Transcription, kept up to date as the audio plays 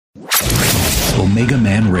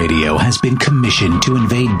Omegaman Radio has been commissioned to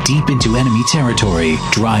invade deep into enemy territory,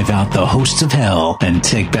 drive out the hosts of hell, and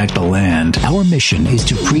take back the land. Our mission is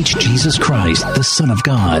to preach Jesus Christ, the Son of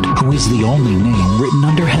God, who is the only name written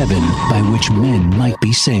under heaven by which men might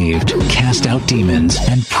be saved, cast out demons,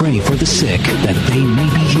 and pray for the sick that they may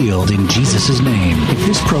be healed in Jesus' name. If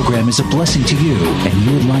this program is a blessing to you and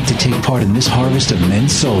you would like to take part in this harvest of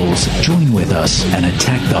men's souls, join with us and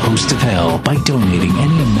attack the host of hell by donating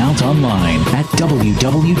any amount online at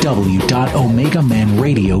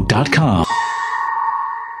www.omegamanradio.com.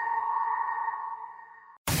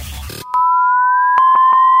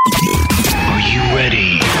 Are you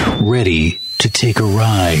ready? Ready to take a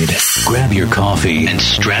ride? Grab your coffee and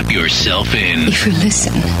strap yourself in. If you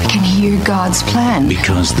listen, we can hear God's plan.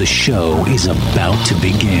 Because the show is about to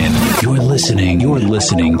begin. You're listening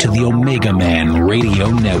to the Omegaman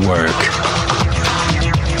Radio Network.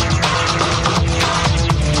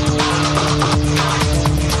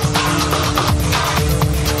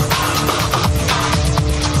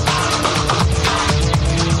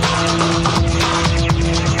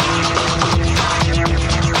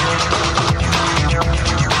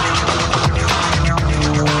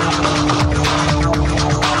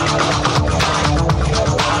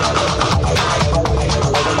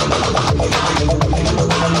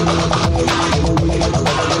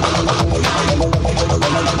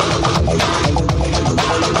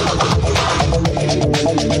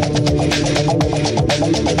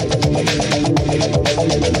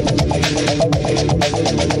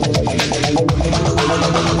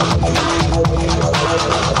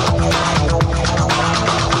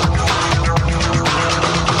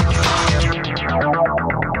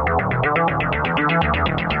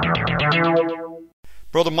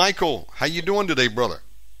 Brother Michael, how you doing today, brother?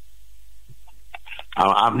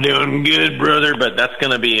 I'm doing good, brother, but that's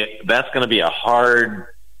gonna be a hard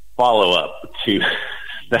follow up to that.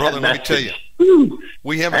 Brother, let me tell you,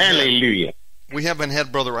 we haven't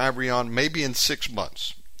had Brother Ivory on maybe in 6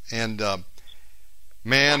 months, and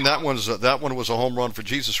man, that one was a home run for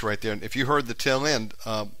Jesus right there. And if you heard the tail end,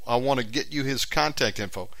 I want to get you his contact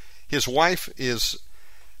info. His wife is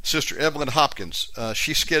Sister Evelyn Hopkins.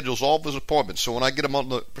 She schedules all of his appointments. So when I get him on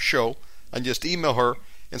the show, I just email her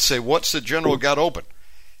and say, what's the general got open?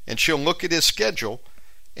 And she'll look at his schedule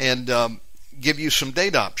and give you some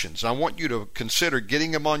date options. I want you to consider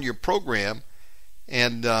getting him on your program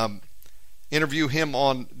and interview him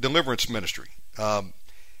on deliverance ministry.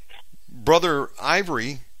 Brother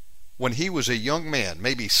Ivory, when he was a young man,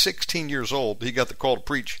 maybe 16 years old, he got the call to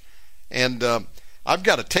preach. And I've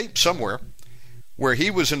got a tape somewhere where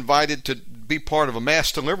he was invited to be part of a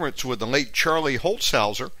mass deliverance with the late Charlie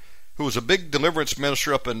Holtzhauser, who was a big deliverance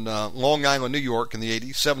minister up in Long Island, New York in the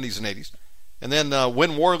 80s, 70s and 80s, and then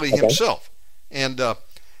Win Worley himself. And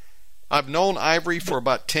I've known Ivory for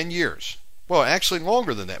about 10 years. Well, actually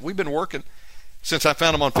longer than that. We've been working since I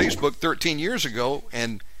found him on Facebook 13 years ago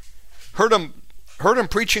and heard him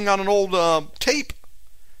preaching on an old tape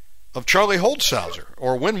of Charlie Holtzhauser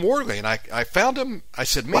or Win Worley. And I found him. I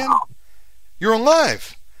said, man, you're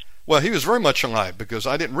alive. Well, he was very much alive because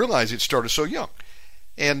I didn't realize he'd started so young.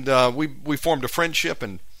 And we formed a friendship,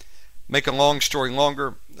 and make a long story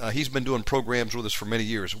longer, he's been doing programs with us for many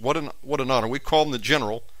years. What an honor. We call him the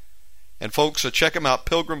General. And folks, check him out,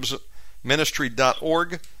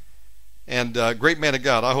 pilgrimsministry.org. And great man of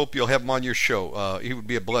God. I hope you'll have him on your show. He would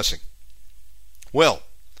be a blessing. Well,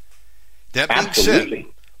 that being said,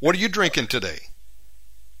 what are you drinking today?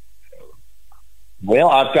 Well,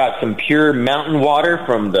 I've got some pure mountain water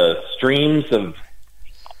from the streams of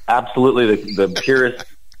absolutely the purest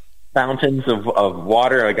fountains of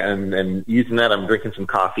water, and using that, I'm drinking some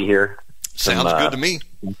coffee here. Sounds good to me.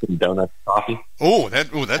 Some donuts, coffee.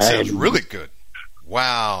 That sounds really good.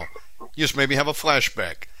 Wow. You just made me have a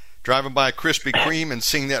flashback. Driving by a Krispy Kreme and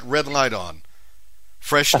seeing that red light on.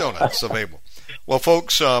 Fresh donuts available. Well,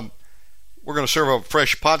 folks, we're going to serve a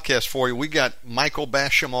fresh podcast for you. We got Michael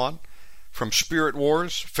Basham on from Spirit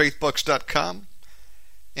Wars, faithbucks.com,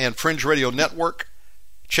 and Fringe Radio Network.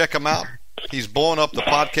 Check him out. He's blowing up the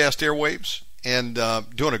podcast airwaves and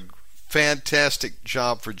doing a fantastic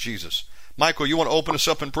job for Jesus. Michael, you want to open us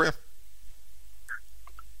up in prayer?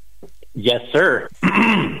 Yes, sir.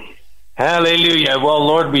 Hallelujah. Well,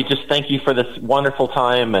 Lord, we just thank you for this wonderful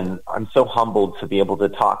time, and I'm so humbled to be able to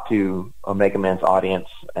talk to Omegaman's audience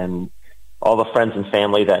and all the friends and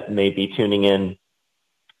family that may be tuning in.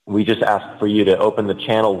 We just ask for you to open the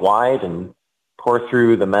channel wide and pour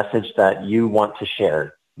through the message that you want to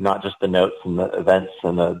share, not just the notes and the events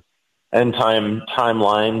and the end time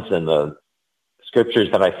timelines and the scriptures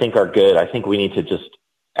that I think are good. I think we need to just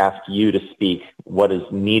ask you to speak what is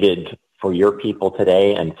needed for your people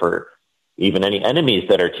today, and for even any enemies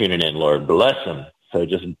that are tuning in, Lord, bless them. So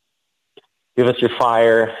just give us your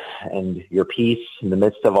fire and your peace in the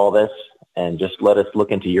midst of all this, and just let us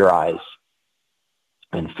look into your eyes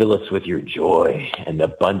and fill us with your joy and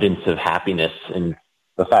abundance of happiness, and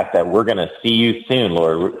the fact that we're going to see you soon,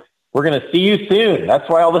 Lord. We're going to see you soon. That's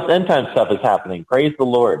why all this end time stuff is happening. Praise the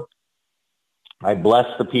Lord. I bless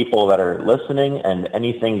the people that are listening, and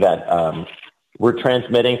anything that we're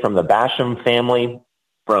transmitting from the Basham family,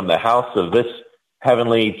 from the house of this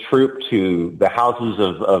heavenly troop to the houses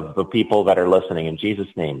of the people that are listening, in Jesus'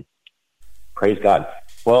 name. Praise God.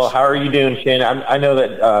 Well, how are you doing, Shane? I know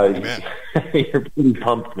that you're pretty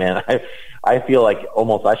pumped, man. I feel like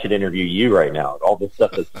almost I should interview you right now. All this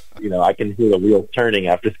stuff is, I can hear the wheels turning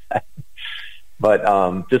after that.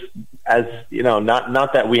 But just as,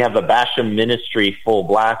 not that we have the Basham ministry full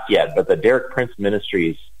blast yet, but the Derek Prince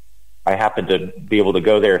Ministries, I happened to be able to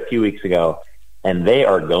go there a few weeks ago, and they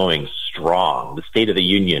are going strong. The State of the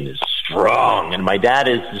Union is strong. And my dad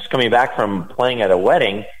is just coming back from playing at a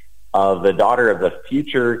wedding of the daughter of the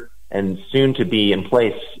future and soon to be in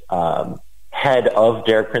place head of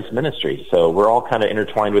Derek Prince Ministries. So we're all kind of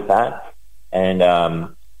intertwined with that. And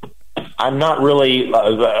I'm not really,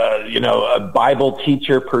 a Bible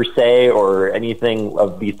teacher per se, or anything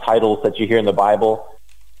of these titles that you hear in the Bible,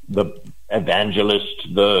 the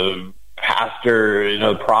evangelist, the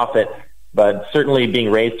pastor, prophet, but certainly being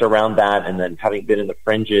raised around that, and then having been in the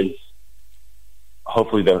fringes,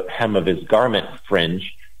 hopefully the hem of his garment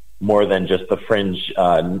fringe, more than just the fringe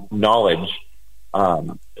knowledge.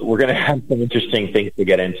 We're going to have some interesting things to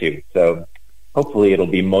get into. So hopefully it'll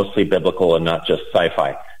be mostly biblical and not just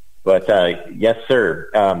sci-fi. But yes,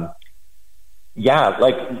 sir.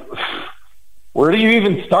 Where do you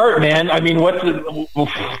even start, man? I mean, do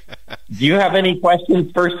you have any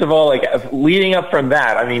questions, first of all, leading up from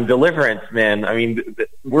that? I mean, deliverance, man. I mean,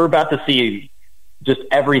 we're about to see just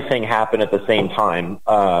everything happen at the same time.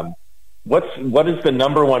 What is the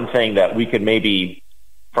number one thing that we could maybe,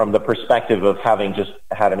 from the perspective of having just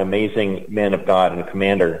had an amazing man of God and a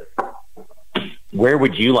commander, where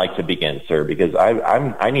would you like to begin, sir? Because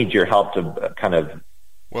I need your help to kind of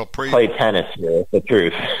play tennis here. The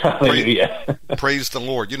truth. Praise the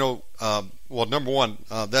Lord. Number one,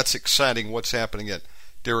 that's exciting. What's happening at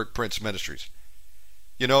Derek Prince Ministries?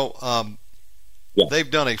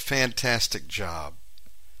 They've done a fantastic job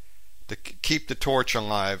to keep the torch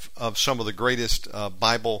alive of some of the greatest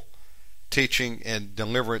Bible teaching and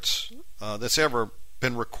deliverance that's ever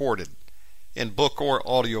been recorded in book or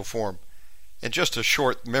audio form. And just a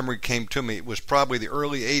short memory came to me. It was probably the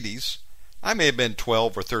early 80s. I may have been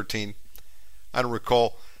 12 or 13. I don't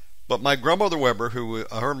recall. But my grandmother Weber, who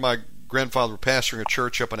her and my grandfather were pastoring a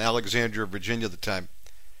church up in Alexandria, Virginia at the time.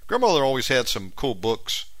 Grandmother always had some cool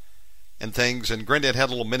books and things, and Granddad had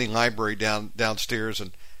a little mini library downstairs,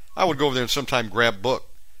 and I would go over there and sometime grab a book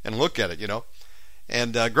and look at it,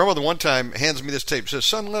 And Grandmother one time hands me this tape, says,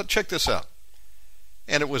 "Son, check this out."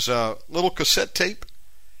 And it was a little cassette tape,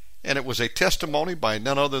 and it was a testimony by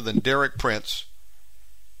none other than Derek Prince.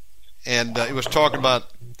 And it was talking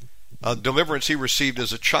about deliverance he received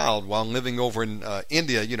as a child while living over in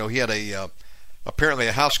India. He had apparently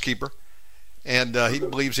a housekeeper, and he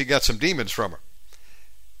believes he got some demons from her.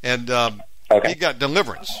 And he got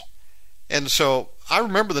deliverance. And so I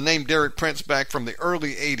remember the name Derek Prince back from the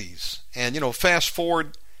early 80s. And, fast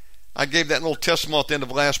forward, I gave that little testimony at the end of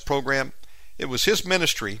the last program. It was his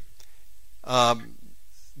ministry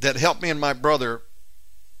that helped me and my brother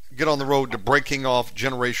get on the road to breaking off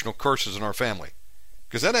generational curses in our family.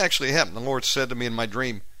 Because that actually happened. The Lord said to me in my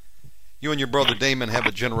dream, "You and your brother Damon have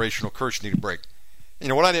a generational curse you need to break."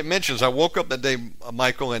 And what I didn't mention is I woke up that day,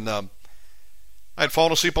 Michael, and I had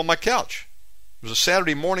fallen asleep on my couch. It was a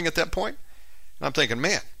Saturday morning at that point. And I'm thinking,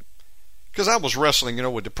 man, because I was wrestling,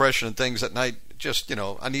 with depression and things that night. Just,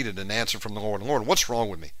 I needed an answer from the Lord. Lord, what's wrong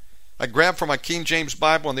with me? I grabbed from my King James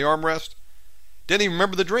Bible on the armrest. Didn't even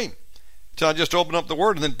remember the dream. Until I just opened up the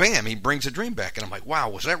Word, and then bam, he brings the dream back. And I'm like, wow,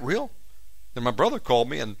 was that real? Then my brother called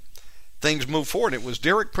me, and things moved forward. It was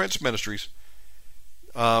Derek Prince Ministries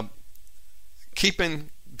keeping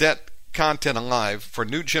that content alive for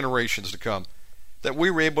new generations to come, that we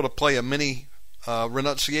were able to play a mini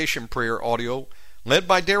renunciation prayer audio led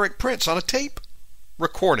by Derek Prince on a tape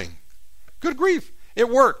recording. Good grief, it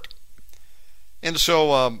worked. And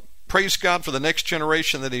so praise God for the next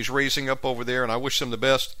generation that he's raising up over there, and I wish them the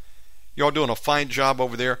best. Y'all doing a fine job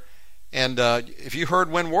over there. And if you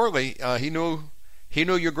heard Win Worley, he knew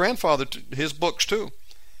your grandfather, his books too.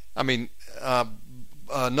 I mean,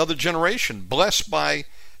 another generation blessed by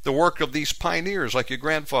the work of these pioneers like your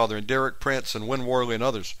grandfather and Derek Prince and Win Worley and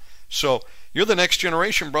others. So you're the next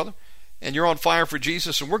generation, brother, and you're on fire for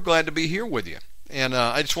Jesus, and we're glad to be here with you. And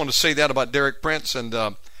I just want to say that about Derek Prince,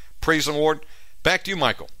 and praise the Lord. Back to you,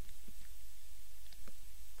 Michael.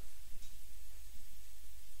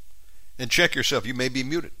 And check yourself. You may be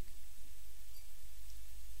muted.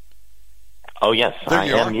 Oh, yes, I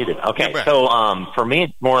am muted. Okay, so for me,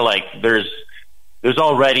 it's more like there's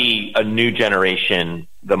already a new generation,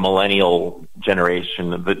 the millennial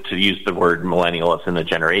generation, to use the word millennial, it's in the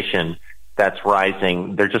generation that's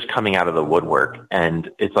rising. They're just coming out of the woodwork.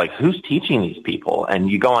 And it's like, who's teaching these people? And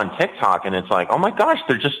you go on TikTok and it's like, oh my gosh,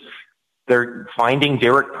 they're finding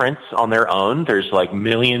Derek Prince on their own. There's like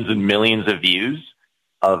millions and millions of views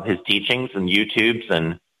of his teachings and YouTubes.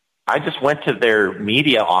 And I just went to their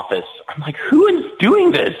media office. I'm like, who is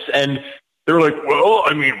doing this? And they're like, well,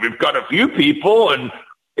 I mean, we've got a few people, and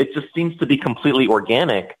it just seems to be completely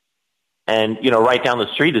organic. And, right down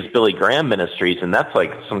the street is Billy Graham Ministries, and that's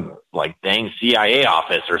like some dang CIA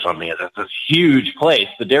office or something. It's this huge place.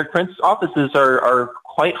 The Derek Prince offices are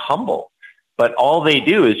quite humble, but all they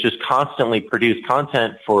do is just constantly produce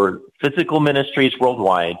content for physical ministries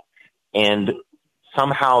worldwide, and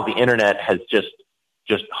somehow the internet has just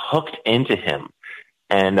hooked into him.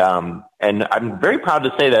 And I'm very proud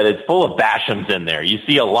to say that it's full of Bashams in there. You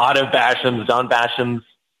see a lot of Bashams, Don Basham's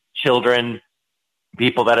children,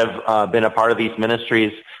 people that have been a part of these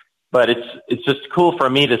ministries. But it's just cool for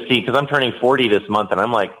me to see, because I'm turning 40 this month, and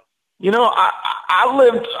I'm like,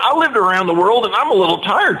 I lived around the world, and I'm a little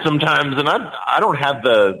tired sometimes, and I don't have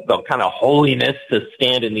the kind of holiness to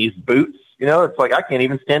stand in these boots. It's like I can't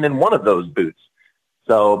even stand in one of those boots.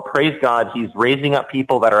 So praise God, he's raising up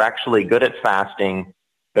people that are actually good at fasting,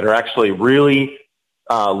 that are actually really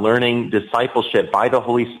learning discipleship by the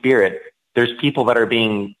Holy Spirit. There's people that are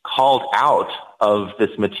being called out of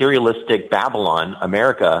this materialistic Babylon,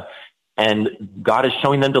 America, and God is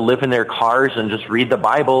showing them to live in their cars and just read the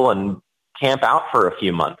Bible and camp out for a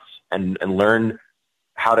few months and learn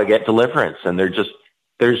how to get deliverance. And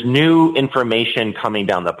there's new information coming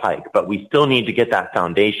down the pike, but we still need to get that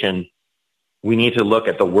foundation. We need to look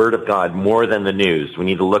at the Word of God more than the news. We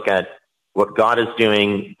need to look at what God is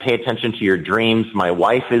doing. Pay attention to your dreams. My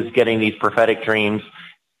wife is getting these prophetic dreams,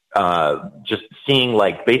 just seeing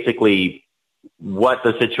basically what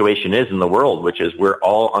the situation is in the world, which is we're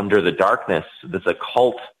all under the darkness. This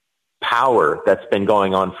occult power that's been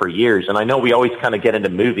going on for years. And I know we always kind of get into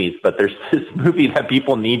movies, but there's this movie that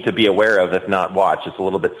people need to be aware of, if not watch. It's a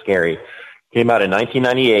little bit scary. Came out in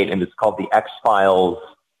 1998, and it's called The X-Files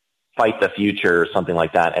Fight the Future or something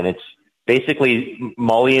like that. And it's basically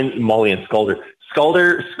Molly and Scully.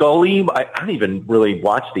 I don't even really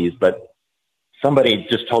watch these, but somebody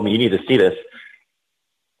just told me you need to see this.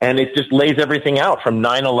 And it just lays everything out from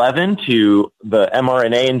 9/11 to the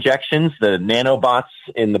mRNA injections, the nanobots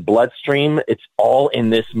in the bloodstream. It's all in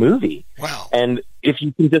this movie. Wow. And if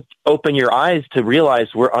you can just open your eyes to realize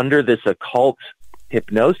we're under this occult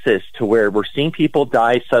hypnosis to where we're seeing people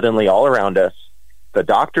die suddenly all around us. The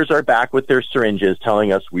doctors are back with their syringes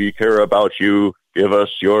telling us, we care about you. Give us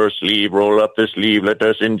your sleeve, roll up the sleeve, let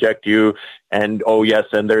us inject you. And, oh, yes,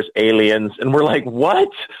 and there's aliens. And we're like, what?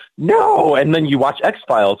 No. And then you watch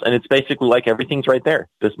X-Files, and it's basically like everything's right there,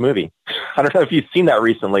 this movie. I don't know if you've seen that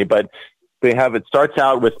recently, but it starts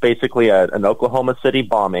out with basically an Oklahoma City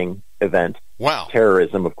bombing event. Wow.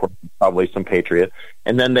 Terrorism, of course, probably some patriot.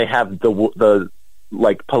 And then they have the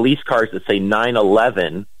police cars that say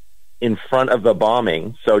 9/11 in front of the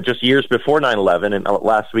bombing. So just years before 9/11, and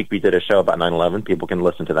last week we did a show about 9/11. People can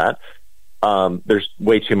listen to that. There's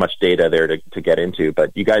way too much data there to get into, but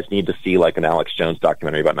you guys need to see an Alex Jones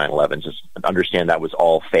documentary about 9/11. Just understand that was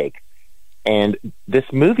all fake. And this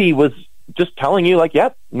movie was just telling you,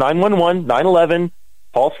 yep, 9/11, 9/11,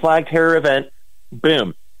 false flag terror event,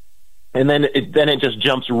 boom. And then it just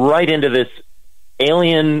jumps right into this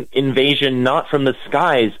alien invasion, not from the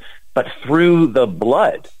skies, but through the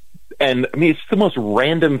blood. And I mean, it's the most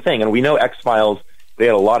random thing. And we know X-Files, they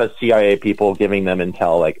had a lot of CIA people giving them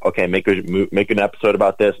intel, okay, make an episode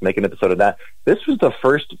about this, make an episode of that. This was the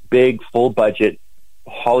first big, full-budget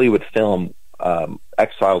Hollywood film,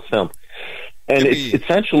 X-Files film. And it's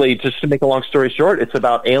essentially, just to make a long story short, it's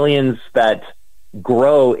about aliens that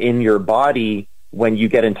grow in your body when you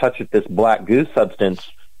get in touch with this black goo substance,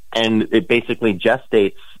 and it basically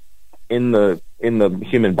gestates in the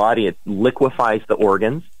human body. It liquefies the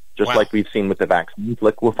organs, just wow. like we've seen with the vaccines,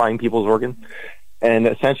 liquefying people's organs. And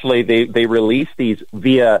essentially, they release these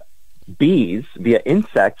via bees, via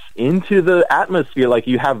insects, into the atmosphere, like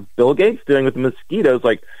you have Bill Gates doing with the mosquitoes,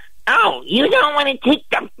 oh, you don't want to take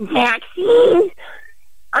the vaccine?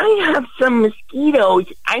 I have some mosquitoes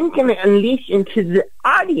I'm going to unleash into the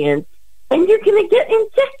audience, and you're going to get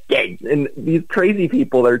infected. And these crazy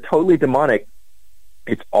people, they're totally demonic.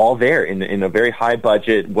 It's all there in a very high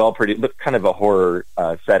budget, well-produced, kind of a horror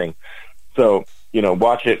setting. So,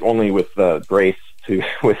 watch it only with grace,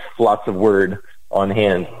 with lots of word on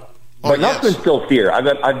hand. But not to instill fear.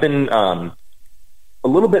 I've been a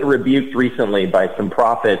little bit rebuked recently by some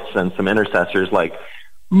prophets and some intercessors, like,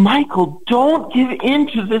 Michael, don't give in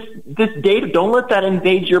to this data. Don't let that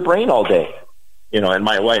invade your brain all day. And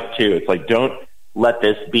my wife too. It's like, don't let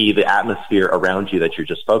this be the atmosphere around you that you're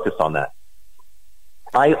just focused on that.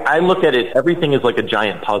 I look at it, everything is like a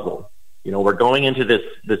giant puzzle. We're going into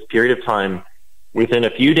this period of time. Within a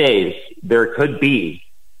few days, there could be,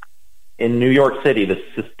 in New York City, the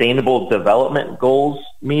Sustainable Development Goals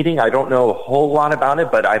meeting. I don't know a whole lot about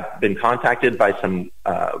it, but I've been contacted by some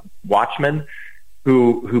watchmen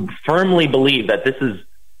who firmly believe that this is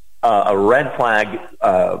a red flag,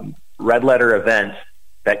 red letter event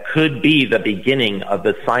that could be the beginning of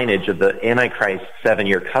the signage of the Antichrist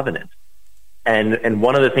 7-year covenant. And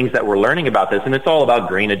one of the things that we're learning about this, and it's all about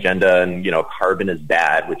green agenda and, carbon is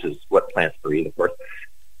bad, which is what plants breathe, of course,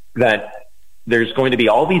 that there's going to be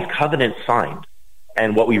all these covenants signed.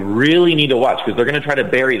 And what we really need to watch, because they're going to try to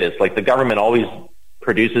bury this, like the government always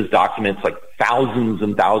produces documents like thousands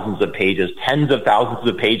and thousands of pages, tens of thousands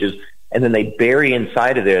of pages, and then they bury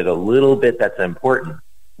inside of there the little bit that's important.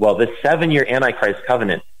 Well, this 7-year Antichrist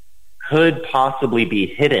covenant could possibly be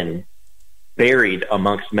hidden, buried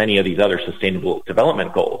amongst many of these other sustainable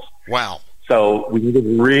development goals. Wow. So we need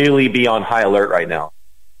to really be on high alert right now.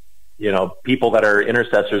 People that are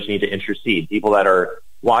intercessors need to intercede. People that are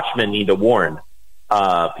watchmen need to warn.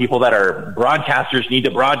 People that are broadcasters need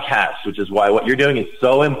to broadcast, which is why what you're doing is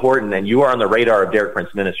so important, and you are on the radar of Derek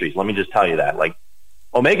Prince Ministries. Let me just tell you that. Like,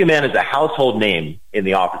 Omegaman is a household name in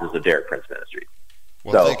the offices of Derek Prince Ministries.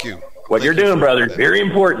 Well, so thank you. What you're doing, brother, is very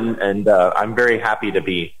important, and I'm very happy to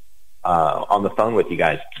be on the phone with you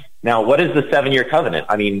guys. Now, what is the 7-year covenant?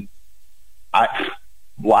 I mean, a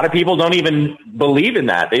lot of people don't even believe in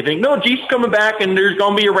that. They think, no, Jesus coming back and there's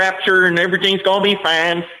going to be a rapture and everything's going to be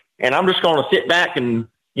fine. And I'm just going to sit back and,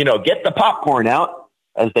 get the popcorn out,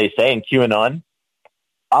 as they say in QAnon.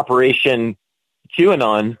 Operation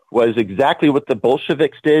QAnon was exactly what the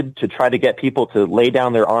Bolsheviks did to try to get people to lay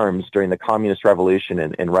down their arms during the communist revolution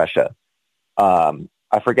in Russia.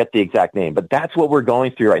 I forget the exact name, but that's what we're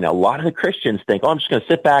going through right now. A lot of the Christians think, I'm just going to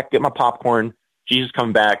sit back, get my popcorn, Jesus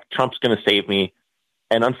coming back, Trump's going to save me.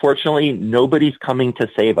 And unfortunately, nobody's coming to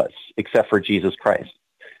save us except for Jesus Christ.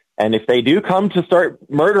 And if they do come to start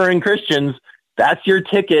murdering Christians, that's your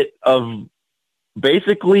ticket of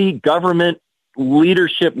basically government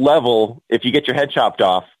leadership level. If you get your head chopped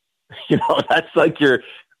off, that's like your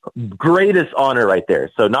greatest honor right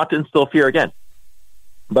there. So not to instill fear again.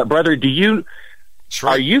 But brother,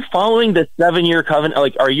 are you following the 7-year covenant?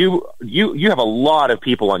 Like, are you have a lot of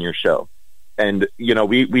people on your show. And,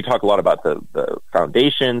 we talk a lot about the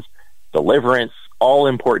foundations, deliverance, all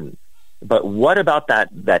important. But what about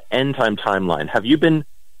that end time timeline? Have you been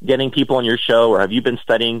getting people on your show, or have you been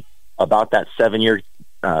studying about that 7-year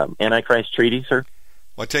Antichrist treaty, sir?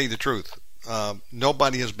 Well, I tell you the truth.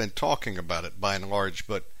 Nobody has been talking about it by and large,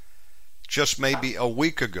 but just maybe a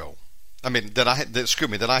week ago,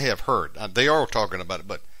 that I have heard. They are talking about it,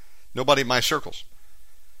 but nobody in my circles.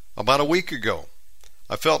 About a week ago,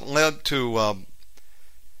 I felt led to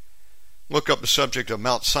look up the subject of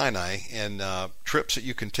Mount Sinai and trips that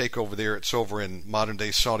you can take over there. It's over in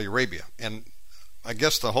modern-day Saudi Arabia. And I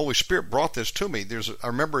guess the Holy Spirit brought this to me. I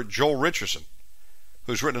remember Joel Richardson,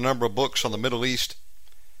 who's written a number of books on the Middle East,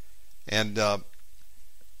 and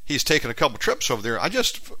he's taken a couple trips over there. I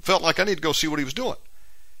just felt like I need to go see what he was doing.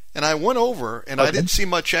 And I went over, and I didn't see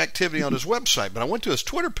much activity on his website, but I went to his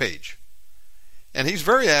Twitter page. And he's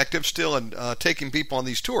very active still in taking people on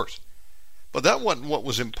these tours. But that wasn't what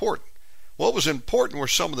was important. What was important were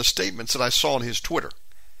some of the statements that I saw on his Twitter.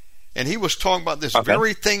 And he was talking about this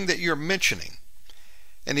very thing that you're mentioning.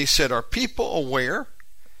 And he said, are people aware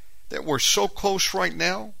that we're so close right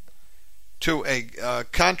now to a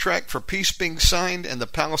contract for peace being signed and the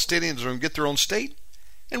Palestinians are going to get their own state?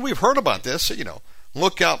 And we've heard about this,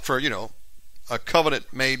 look out for, a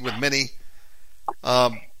covenant made with many.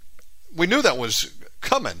 We knew that was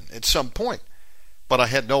coming at some point, but I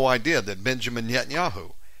had no idea that Benjamin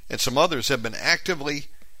Netanyahu and some others have been actively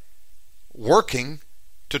working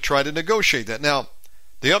to try to negotiate that. Now,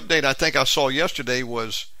 the update I think I saw yesterday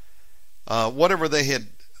was whatever they had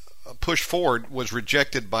pushed forward was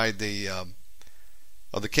rejected by the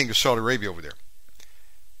King of Saudi Arabia over there.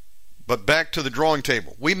 But back to the drawing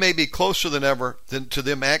table. We may be closer than ever to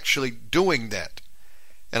them actually doing that.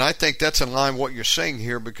 And I think that's in line with what you're saying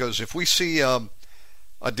here, because if we see a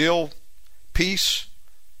deal, peace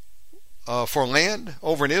for land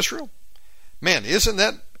over in Israel, man, isn't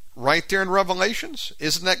that right there in Revelations?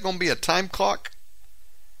 Isn't that going to be a time clock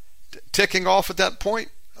ticking off at that point?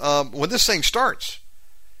 When this thing starts,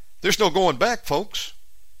 there's no going back, folks.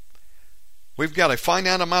 We've got a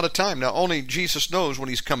finite amount of time. Now, only Jesus knows when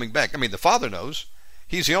he's coming back. I mean, the Father knows.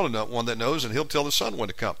 He's the only one that knows, and he'll tell the Son when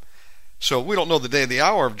to come. So we don't know the day and the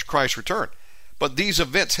hour of Christ's return. But these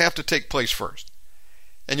events have to take place first.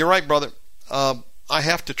 And you're right, brother. I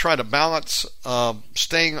have to try to balance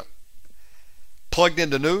staying plugged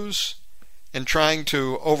into news and trying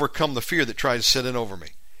to overcome the fear that tries to sit in over me.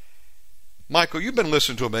 Michael, you've been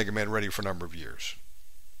listening to Omegaman Radio for a number of years.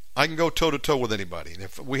 I can go toe-to-toe with anybody. And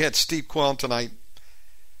if we had Steve Quellen tonight,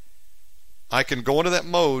 I can go into that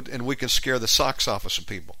mode and we can scare the socks off of some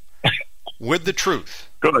people with the truth.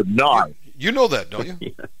 Good night. You know that, don't you?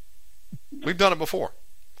 Yeah. We've done it before.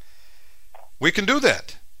 We can do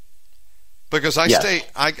that because I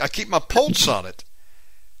keep my pulse on it.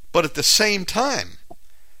 But at the same time,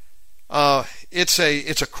 it's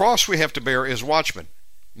a cross we have to bear as watchmen.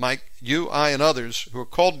 Mike, you, I, and others who are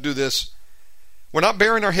called to do this. We're not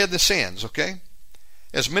burying our head in the sands, okay?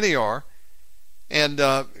 As many are. And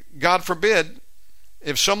God forbid,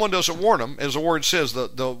 if someone doesn't warn them, as the word says,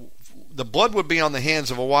 the blood would be on the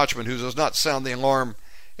hands of a watchman who does not sound the alarm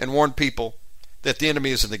and warn people that the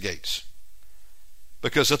enemy is in the gates.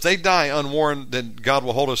 Because if they die unwarned, then God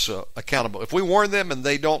will hold us accountable. If we warn them and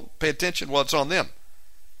they don't pay attention, well, it's on them.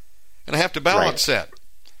 And I have to balance that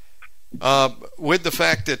with the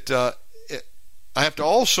fact that I have to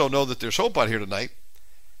also know that there's hope out here tonight,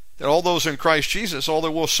 that all those in Christ Jesus, all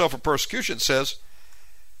that will suffer persecution, says,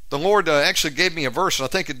 the Lord actually gave me a verse, and I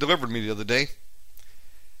think it delivered me the other day.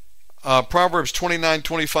 Proverbs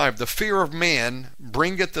 29:25, the fear of man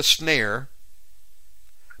bringeth the snare,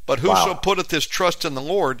 but whoso putteth his trust in the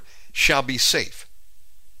Lord shall be safe.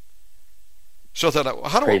 So that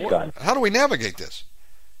how do we navigate this?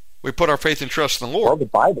 We put our faith and trust in the Lord. Well, the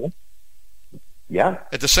Bible. Yeah.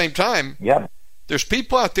 At the same time, there's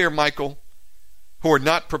people out there, Michael, who are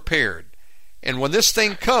not prepared. And when this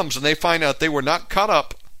thing comes and they find out they were not caught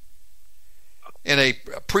up in a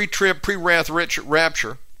pre-trib, pre-wrath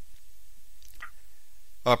rapture,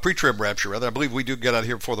 pre-trib rapture, rather. I believe we do get out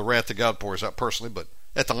here before the wrath of God pours out personally, but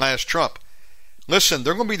at the last trump. Listen,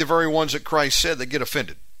 they're going to be the very ones that Christ said that get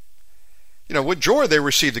offended. You know, with joy they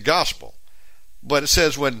receive the gospel. But it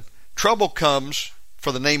says when trouble comes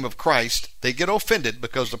for the name of Christ, they get offended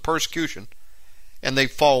because of the persecution, and they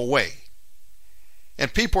fall away.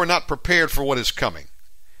 And people are not prepared for what is coming.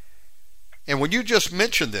 And when you just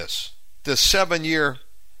mentioned this 7-year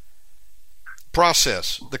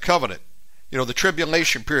process, the covenant, the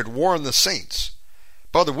tribulation period, warn the saints.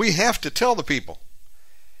 Brother, we have to tell the people.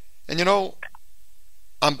 And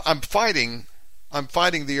I'm fighting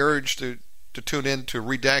the urge to tune in to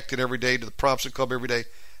Redacted every day, to the Prophecy Club every day.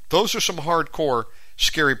 Those are some hardcore,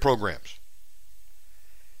 scary programs.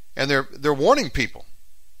 And they're warning people.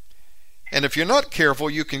 And if you're not careful,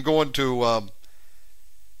 you can go into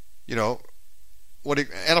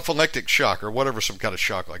anaphylactic shock or whatever, some kind of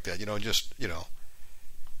shock like that.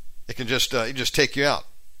 It can just take you out.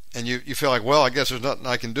 And you feel like, well, I guess there's nothing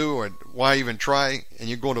I can do, or why even try? And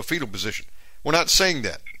you go into a fetal position. We're not saying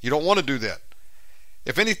that. You don't want to do that.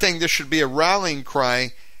 If anything, this should be a rallying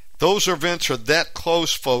cry. Those events are that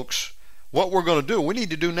close, folks. What we're going to do, we need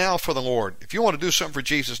to do now for the Lord. If you want to do something for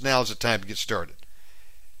Jesus, now is the time to get started.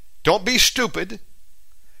 Don't be stupid.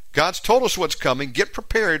 God's told us what's coming. Get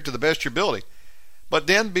prepared to the best of your ability. But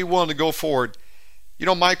then be willing to go forward.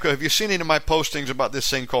 Mike, have you seen any of my postings about this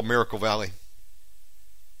thing called Miracle Valley?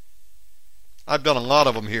 I've done a lot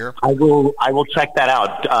of them here. I will check that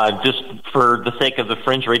out. Just for the sake of the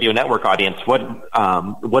Fringe Radio Network audience, what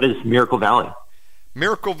is Miracle Valley?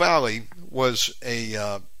 Miracle Valley was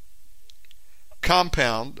a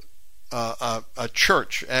compound, a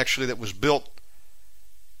church actually that was built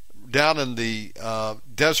down in the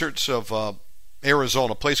deserts of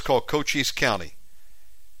Arizona, a place called Cochise County.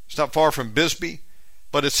 It's not far from Bisbee,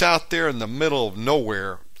 but it's out there in the middle of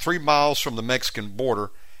nowhere, 3 miles from the Mexican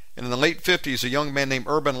border. And in the late 50s, a young man named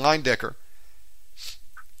Urban Leindecker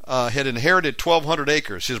had inherited 1,200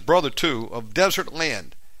 acres, his brother too, of desert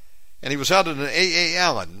land. And he was out at an A.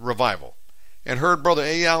 Allen revival and heard Brother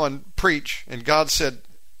A. Allen preach, and God said,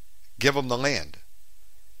 give him the land.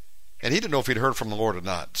 And he didn't know if he'd heard from the Lord or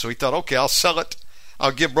not. So he thought, okay, I'll sell it.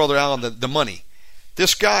 I'll give Brother Allen the money.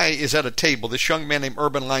 This guy is at a table, this young man named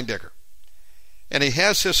Urban Leindecker. and he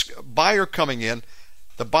has this buyer coming in.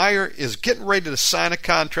 The buyer is getting ready to sign a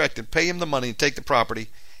contract and pay him the money and take the property,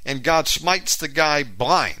 and God smites the guy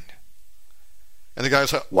blind. And the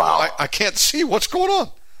guy's like, wow, I can't see what's going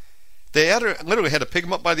on. They literally had to pick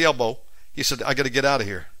him up by the elbow. He said, I got to get out of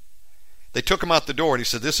here. They took him out the door, and he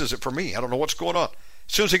said, this isn't for me. I don't know what's going on.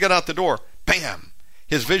 As soon as he got out the door, bam,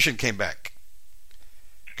 his vision came back.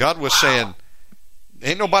 God was saying,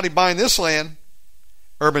 ain't nobody buying this land.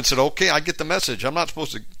 Urban said, okay, I get the message. I'm not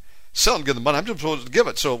supposed to sell and give the money. I'm just supposed to give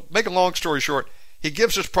it. So, make a long story short, he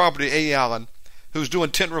gives this property to A. Allen, who's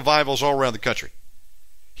doing tent revivals all around the country.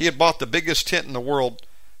 He had bought the biggest tent in the world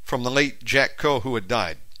from the late Jack Coe, who had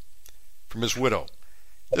died, from his widow.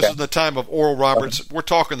 This is the time of Oral Roberts. We're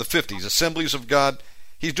talking the 50s, Assemblies of God.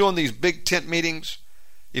 He's doing these big tent meetings,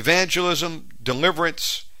 evangelism,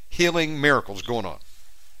 deliverance, healing, miracles going on.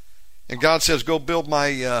 And God says, go build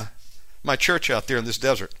my church out there in this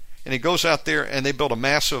desert. And he goes out there, and they built a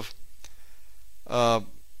massive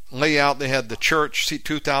layout. They had the church, seat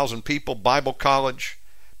 2,000 people, Bible college,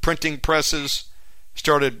 printing presses,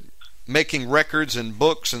 started making records and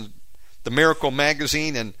books and the Miracle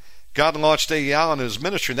magazine, and God launched A. Allen in his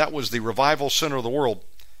ministry, and that was the revival center of the world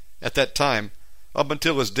at that time, up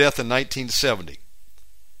until his death in 1970.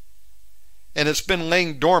 And it's been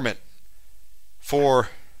laying dormant for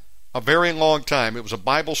a very long time. It was a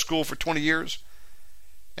Bible school for 20 years,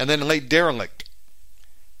 and then lay derelict.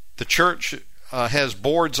 The church has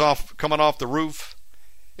boards coming off the roof.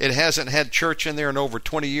 It hasn't had church in there in over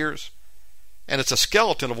 20 years, and it's a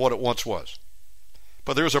skeleton of what it once was.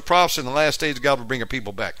 But there's a prophecy in the last days God will bring a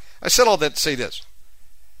people back. I said all that to say this.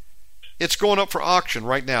 It's going up for auction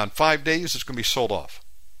right now. In 5 days, it's going to be sold off.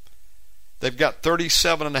 They've got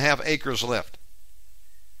 37.5 acres left.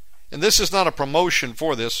 And this is not a promotion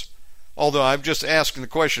for this, although I'm just asking the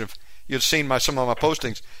question if you've seen some of my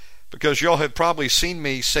postings, because y'all have probably seen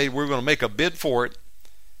me say we're going to make a bid for it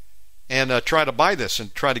and try to buy this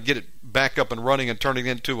and try to get it back up and running and turn it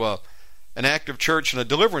into an active church and a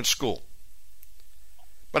deliverance school.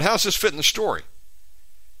 But how's this fit in the story?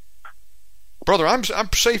 Brother, I'm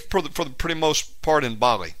safe for the pretty most part in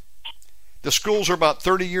Bali. The schools are about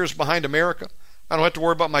 30 years behind America. I don't have to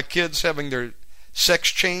worry about my kids having their sex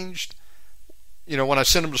changed, when I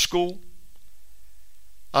send them to school.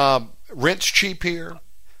 Rent's cheap here.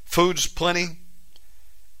 Food's plenty.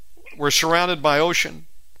 We're surrounded by ocean.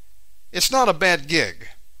 It's not a bad gig.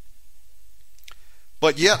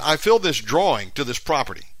 But yet I feel this drawing to this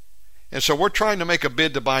property. And so we're trying to make a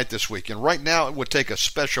bid to buy it this week. And right now it would take a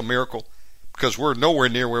special miracle, because we're nowhere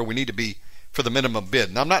near where we need to be for the minimum bid.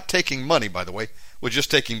 And I'm not taking money, by the way. We're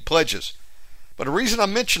just taking pledges. But the reason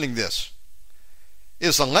I'm mentioning this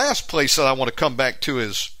is the last place that I want to come back to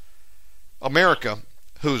is America,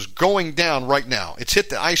 who's going down right now. It's hit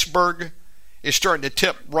the iceberg. It's starting to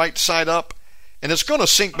tip right side up. And it's going to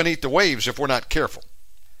sink beneath the waves if we're not careful.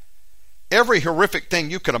 Every horrific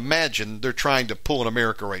thing you can imagine, they're trying to pull in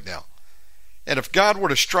America right now. And if God were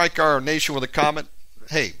to strike our nation with a comet,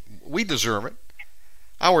 hey, we deserve it.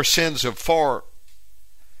 Our sins have far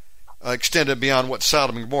extended beyond what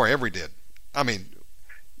Sodom and Gomorrah ever did. I mean,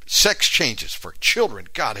 sex changes for children,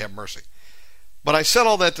 God have mercy. But I said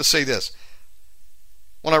all that to say this.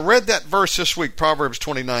 When I read that verse this week, Proverbs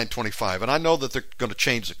 29:25, and I know that they're going to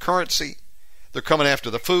change the currency, they're coming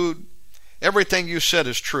after the food, everything you said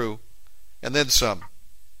is true, and then some.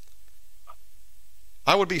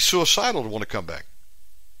 I would be suicidal to want to come back.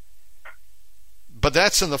 But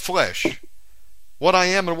that's in the flesh. What I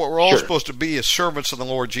am and what we're all supposed to be is servants of the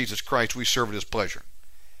Lord Jesus Christ. We serve at His pleasure.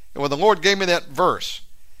 And when the Lord gave me that verse,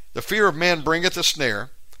 the fear of man bringeth a snare.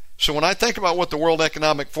 So when I think about what the World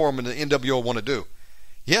Economic Forum and the NWO want to do,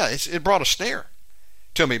 yeah, it brought a snare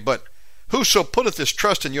to me. But whoso putteth his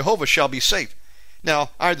trust in Jehovah shall be safe.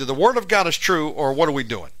 Now, either the Word of God is true, or what are we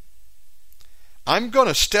doing? I'm going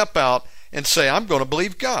to step out and say, I'm going to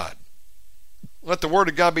believe God. Let the Word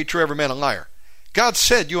of God be true, every man a liar. God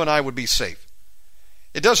said you and I would be safe.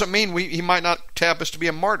 It doesn't mean He might not tap us to be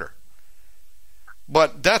a martyr.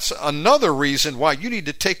 But that's another reason why you need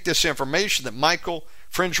to take this information that Michael,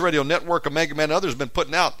 Fringe Radio Network, Omegaman, and others have been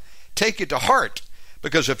putting out. Take it to heart.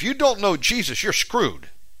 Because if you don't know Jesus, you're screwed.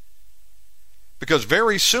 Because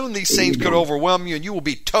very soon these things could overwhelm you and you will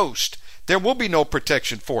be toast. There will be no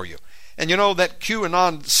protection for you. And you know that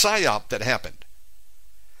QAnon psyop that happened?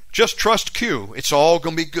 Just trust Q. It's all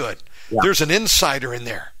going to be good. Yeah. There's an insider in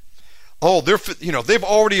there. Oh, they've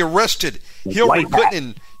already arrested Hillary Clinton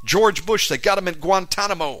and George Bush. They got him in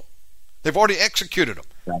Guantanamo. They've already executed him.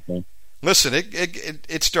 Exactly. Listen,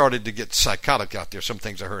 it started to get psychotic out there, some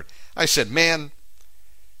things I heard. I said, man,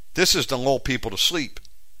 this is to lull people to sleep.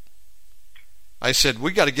 I said,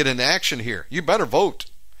 we got to get into action here. You better vote.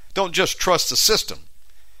 Don't just trust the system.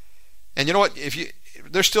 And you know what?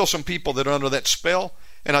 There's still some people that are under that spell,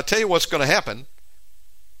 and I'll tell you what's going to happen.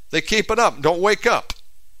 They keep it up. Don't wake up.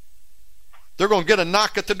 They're going to get a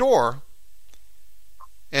knock at the door,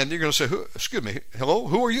 and you're going to say, excuse me, hello,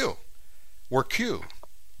 who are you? We're Q.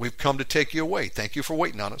 We've come to take you away. Thank you for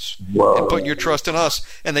waiting on us and putting your trust in us.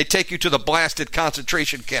 And they take you to the blasted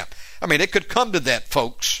concentration camp. I mean, it could come to that,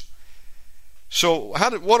 folks. So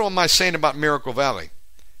what am I saying about Miracle Valley?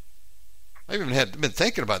 I even been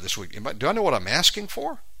thinking about this week. Do I know what I'm asking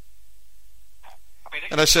for?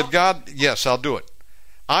 And I said, God, yes, I'll do it.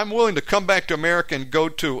 I'm willing to come back to America and go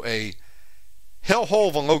to a hellhole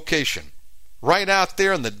of a location right out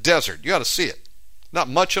there in the desert. You got to see it. Not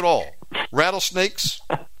much at all. Rattlesnakes,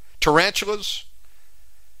 tarantulas,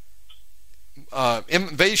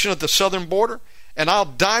 invasion of the southern border, and I'll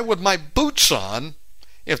die with my boots on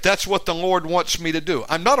if that's what the Lord wants me to do.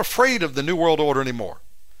 I'm not afraid of the New World Order anymore.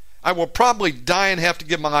 I will probably die and have to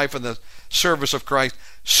give my life in the service of Christ.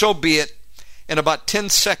 So be it. In about 10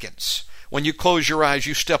 seconds, when you close your eyes,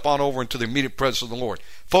 you step on over into the immediate presence of the Lord.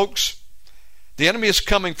 Folks, the enemy is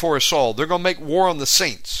coming for us all. They're going to make war on the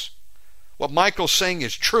saints. What Michael's saying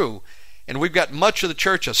is true, and we've got much of the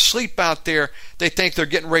church asleep out there. They think they're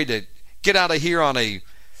getting ready to get out of here on a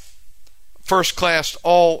first-class,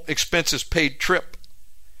 all-expenses-paid trip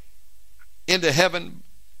into heaven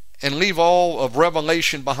and leave all of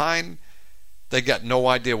Revelation behind. They got no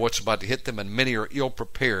idea what's about to hit them, and many are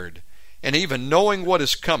ill-prepared. And even knowing what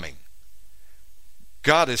is coming,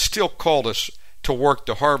 God has still called us to work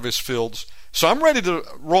the harvest fields. So I'm ready to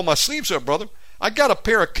roll my sleeves up, brother. I got a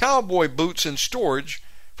pair of cowboy boots in storage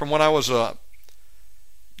from when I was a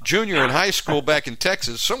junior in high school back in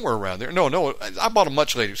Texas, somewhere around there. No, I bought them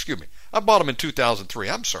much later. Excuse me. I bought them in 2003.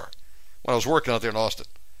 I'm sorry. When I was working out there in Austin.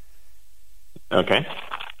 Okay.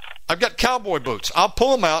 I've got cowboy boots. I'll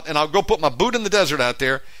pull them out, and I'll go put my boot in the desert out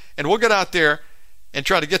there, and we'll get out there and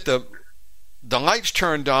try to get the lights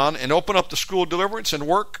turned on and open up the school deliverance and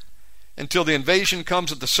work until the invasion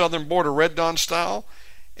comes at the southern border, Red Dawn style,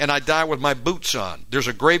 and I die with my boots on. There's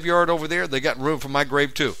a graveyard over there. They got room for my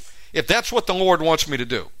grave too. If that's what the Lord wants me to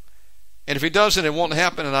do. And if he doesn't, it won't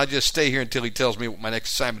happen, and I just stay here until he tells me what my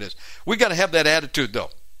next assignment is. We got to have that attitude,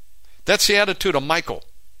 though. That's the attitude of Michael.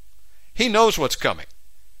 He knows what's coming.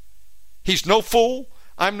 He's no fool.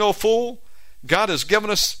 I'm no fool. God has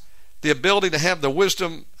given us the ability to have the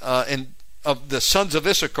wisdom of the sons of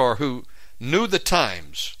Issachar who knew the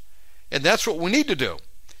times. And that's what we need to do.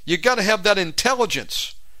 You've got to have that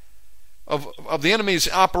intelligence of the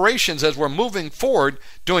enemy's operations as we're moving forward,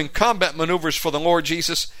 doing combat maneuvers for the Lord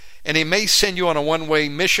Jesus. And he may send you on a one-way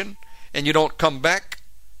mission and you don't come back.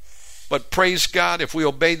 But praise God, if we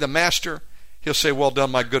obey the Master, he'll say, well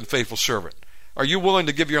done, my good and faithful servant. Are you willing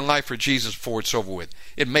to give your life for Jesus before it's over with?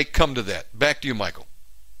 It may come to that. Back to you, Michael.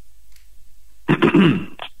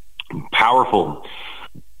 Powerful.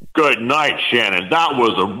 Good night, Shannon. That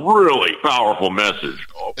was a really powerful message.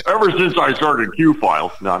 Ever since I started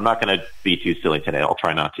Q-Files. No, I'm not going to be too silly today. I'll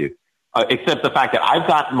try not to. Except the fact that I've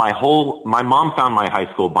got my mom found my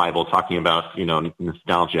high school Bible talking about,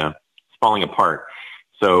 nostalgia. It's falling apart.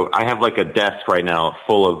 So I have like a desk right now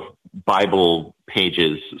full of Bible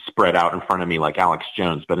pages spread out in front of me like Alex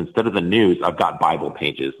Jones, but instead of the news, I've got Bible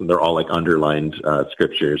pages, and they're all like underlined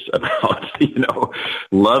scriptures about,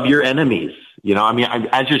 love your enemies.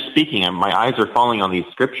 As you're speaking, my eyes are falling on these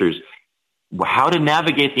scriptures. How to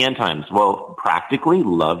navigate the end times? Well, practically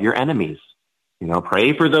love your enemies.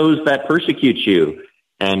 Pray for those that persecute you,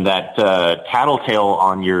 and that tattletale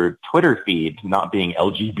on your Twitter feed not being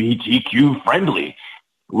LGBTQ friendly.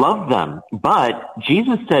 Love them. But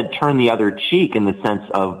Jesus said turn the other cheek in the sense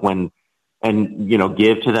of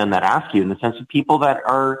give to them that ask you, in the sense of people that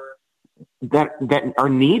are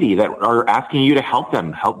needy, that are asking you to help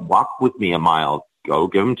them. Help walk with me a mile. Go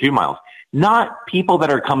give them 2 miles. Not people that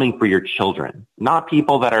are coming for your children. Not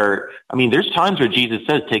people that are, there's times where Jesus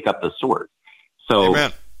says take up the sword. So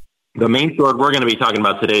Amen. The main sword we're going to be talking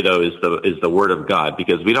about today, though, is the word of God,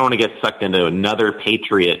 because we don't want to get sucked into another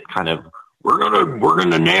patriot kind of, we're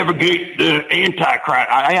gonna navigate the Antichrist.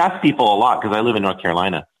 I ask people a lot because I live in North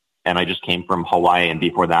Carolina and I just came from Hawaii, and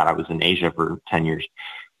before that I was in Asia for 10 years,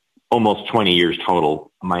 almost 20 years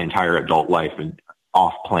total, my entire adult life, and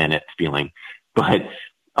off planet feeling. But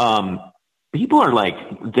people are like,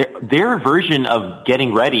 their version of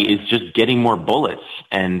getting ready is just getting more bullets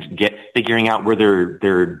and figuring out where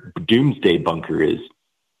their doomsday bunker is.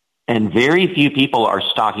 And very few people are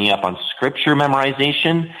stocking up on scripture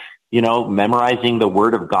memorization, memorizing the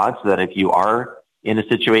word of God, so that if you are in a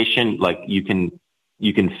situation, like you can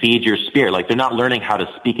you can feed your spirit. Like, they're not learning how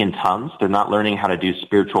to speak in tongues. They're not learning how to do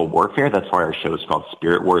spiritual warfare. That's why our show is called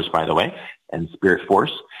Spirit Wars, by the way, and Spirit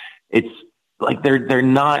Force. It's like they're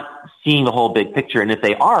not seeing the whole big picture. And if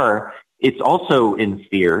they are, it's also in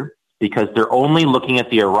fear, because they're only looking at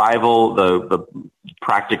the arrival, the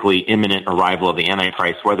practically imminent arrival of the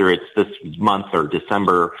Antichrist, whether it's this month or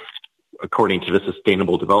December, according to the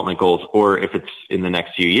Sustainable Development Goals, or if it's in the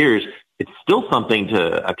next few years. It's still something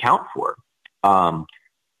to account for.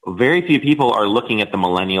 Very few people are looking at the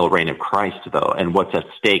millennial reign of Christ, though, and what's at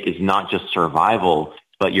stake is not just survival,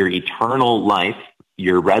 but your eternal life,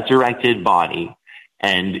 your resurrected body,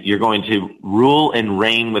 and you're going to rule and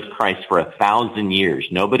reign with Christ for 1,000 years.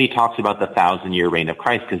 Nobody talks about the 1,000-year reign of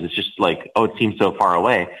Christ because it's just like, oh, it seems so far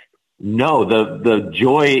away. No, the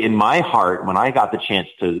joy in my heart when I got the chance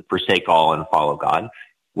to forsake all and follow God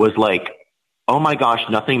was like, oh my gosh,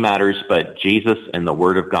 nothing matters but Jesus and the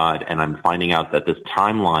Word of God. And I'm finding out that this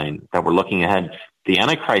timeline that we're looking ahead, the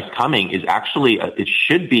Antichrist coming, is actually, it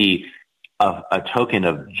should be a token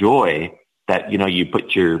of joy. That, you know, you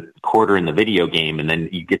put your quarter in the video game and then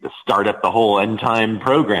you get to start up the whole end time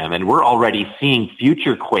program. And we're already seeing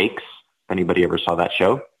future quakes. If anybody ever saw that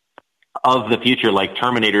show, of the future, like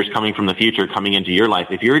Terminators coming from the future, coming into your life.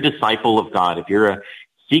 If you're a disciple of God, if you're a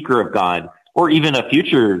seeker of God, or even a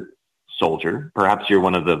future soldier, perhaps you're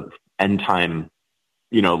one of the end time,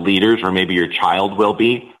 you know, leaders, or maybe your child will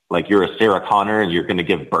be, like you're a Sarah Connor and you're going to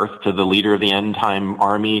give birth to the leader of the end time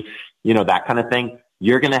army, you know, that kind of thing.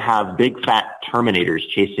 You're going to have big fat Terminators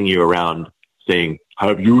chasing you around saying,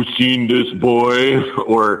 have you seen this boy?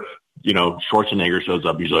 Or, you know, Schwarzenegger shows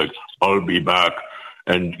up. He's like, I'll be back.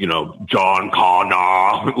 And, you know, John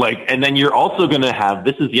Connor. Like, and then you're also going to have,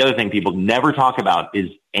 this is the other thing people never talk about, is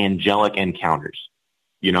angelic encounters.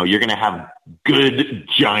 You know, you're going to have good,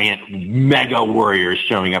 giant, mega warriors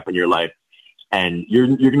showing up in your life. And you're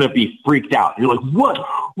going to be freaked out. You're like, what?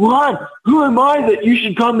 Who am I that you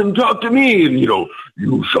should come and talk to me? And, you know,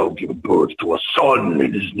 you shall give birth to a son,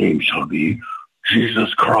 and his name shall be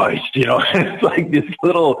Jesus Christ. You know, it's like this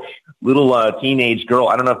little teenage girl.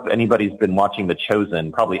 I don't know if anybody's been watching The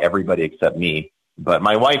Chosen, probably everybody except me. But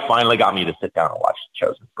my wife finally got me to sit down and watch The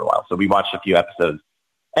Chosen for a while. So we watched a few episodes.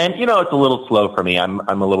 And, you know, it's a little slow for me. I'm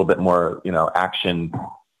a little bit more, you know, action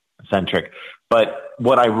centric. But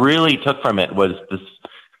what I really took from it was this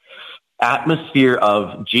atmosphere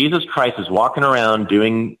of Jesus Christ is walking around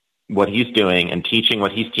doing what he's doing and teaching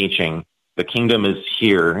what he's teaching. The kingdom is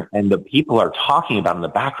here, and the people are talking about in the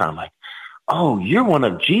background, like, oh, you're one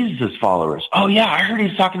of Jesus' followers. Oh, yeah, I heard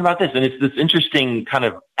he's talking about this. And it's this interesting kind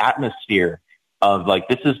of atmosphere of like,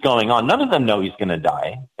 this is going on. None of them know he's going to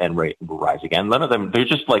die and rise again. None of them, they're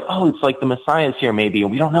just like, oh, it's like the Messiah's here maybe, and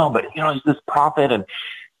we don't know, but, you know, he's this prophet.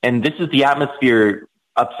 And this is the atmosphere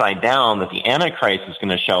upside down, that the Antichrist is going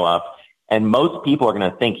to show up, and most people are going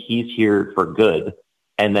to think he's here for good.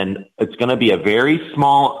 And then it's going to be a very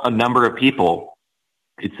small number of people.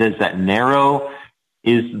 It says that narrow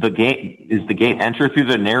is the gate. Enter through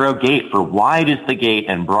the narrow gate, for wide is the gate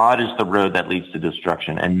and broad is the road that leads to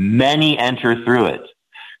destruction, and many enter through it.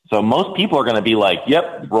 So most people are going to be like,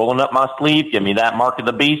 yep, rolling up my sleeve, give me that mark of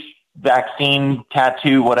the beast vaccine,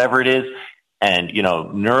 tattoo, whatever it is. And, you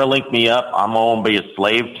know, Neuralink me up. I'm going to be a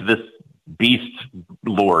slave to this beast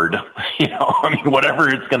lord. You know, I mean, whatever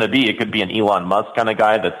it's going to be. It could be an Elon Musk kind of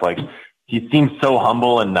guy that's like, he seems so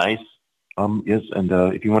humble and nice. Yes, and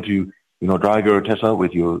if you want to, you know, drive your Tesla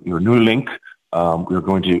with your Neuralink, we're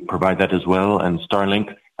going to provide that as well, and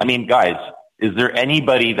Starlink. I mean, guys, is there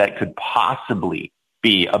anybody that could possibly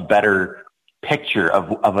be a better picture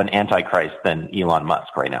of an antichrist than Elon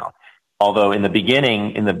Musk right now? Although in the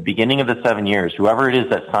beginning of the 7 years, whoever it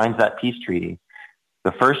is that signs that peace treaty,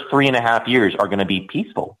 the first 3.5 years are going to be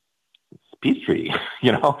peaceful. It's a peace treaty,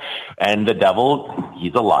 you know, and the devil,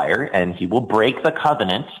 he's a liar, and he will break the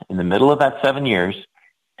covenant in the middle of that 7 years.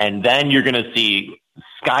 And then you're going to see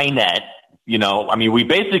Skynet, you know, I mean, we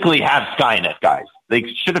basically have Skynet, guys.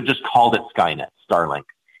 They should have just called it Skynet, Starlink.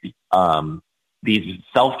 These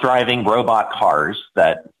self-driving robot cars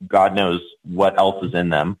that God knows what else is in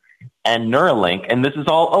them. And Neuralink, and this is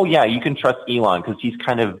all, oh yeah, you can trust Elon because he's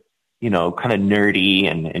kind of, you know, kind of nerdy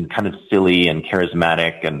and kind of silly and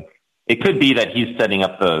charismatic. And it could be that he's setting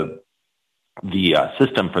up the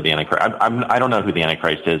system for the Antichrist. I don't know who the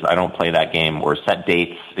Antichrist is. I don't play that game or set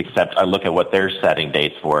dates, except I look at what they're setting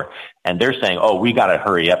dates for. And they're saying, oh, we got to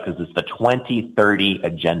hurry up because it's the 2030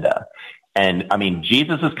 agenda. And I mean,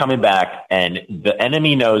 Jesus is coming back, and the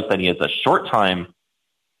enemy knows that he has a short time.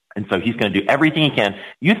 And so he's going to do everything he can.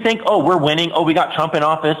 You think, oh, we're winning. Oh, we got Trump in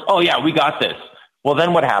office. Oh, yeah, we got this. Well,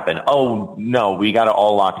 then what happened? Oh, no, we got to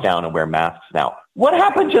all lock down and wear masks now. What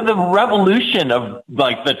happened to the revolution of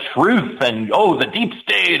like the truth and, the deep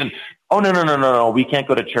state and, no, we can't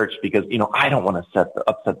go to church because, I don't want to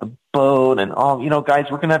upset the boat and, guys,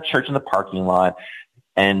 we're going to have church in the parking lot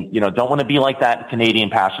and, don't want to be like that Canadian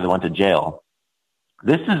pastor that went to jail.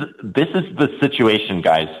 This is the situation,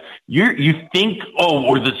 guys. You think,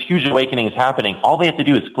 or this huge awakening is happening. All they have to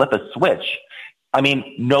do is flip a switch. I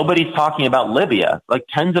mean, nobody's talking about Libya. Like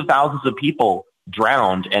tens of thousands of people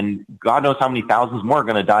drowned, and God knows how many thousands more are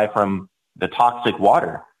going to die from the toxic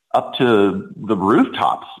water, up to the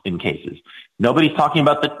rooftops in cases. Nobody's talking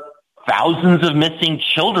about the thousands of missing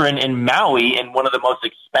children in Maui, in one of the most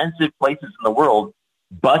expensive places in the world.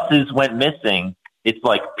 Buses went missing. It's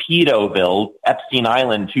like Pedoville, Epstein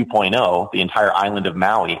Island 2.0, the entire island of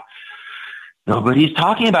Maui. Nobody's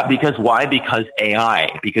talking about, because why? Because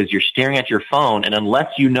AI, because you're staring at your phone, and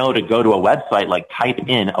unless you know to go to a website, like type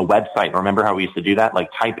in a website, remember how we used to do that? Like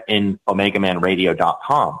type in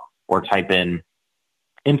omegamanradio.com or type in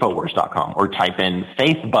Infowars.com or type in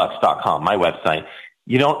faithbucks.com, my website.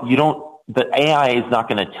 The AI is not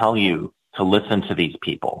going to tell you to listen to these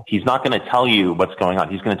people. He's not going to tell you what's going on.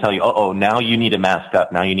 He's going to tell you, now you need to mask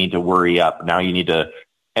up. Now you need to worry up. Now you need to,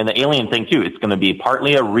 and the alien thing too, it's going to be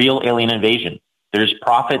partly a real alien invasion. There's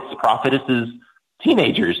prophets, prophetesses,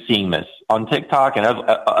 teenagers seeing this on TikTok and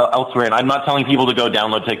elsewhere. And I'm not telling people to go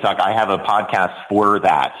download TikTok. I have a podcast for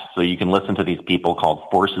that. So you can listen to these people called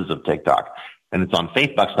Forces of TikTok. And it's on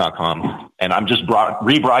faithbucks.com. And I'm just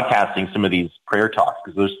rebroadcasting some of these prayer talks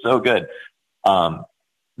because they're so good.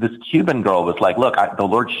 This Cuban girl was like, look, the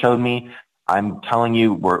Lord showed me, I'm telling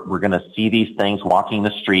you, we're going to see these things walking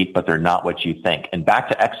the street, but they're not what you think. And back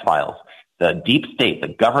to X-Files, the deep state, the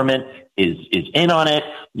government is in on it.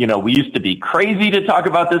 We used to be crazy to talk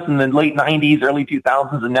about this in the late 90s, early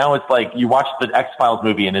 2000s. And now it's like you watch the X-Files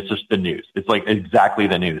movie and it's just the news. It's like exactly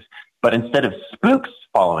the news. But instead of spooks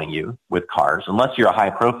following you with cars, unless you're a high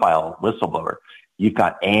profile whistleblower, you've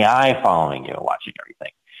got AI following you and watching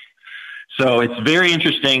everything. So it's very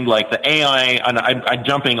interesting, like the AI, and I'm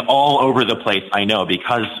jumping all over the place, I know,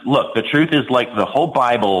 because look, the truth is like the whole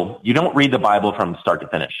Bible, you don't read the Bible from start to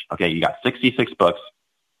finish. Okay, you got 66 books,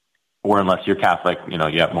 or unless you're Catholic, you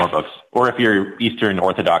have more books. Or if you're Eastern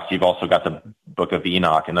Orthodox, you've also got the Book of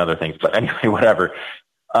Enoch and other things. But anyway, whatever.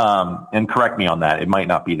 And correct me on that. It might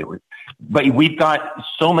not be that we're, but we've got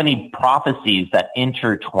so many prophecies that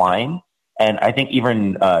intertwine. And I think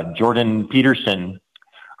even Jordan Peterson,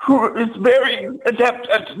 who is very adept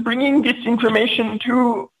at bringing this information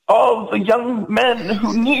to all the young men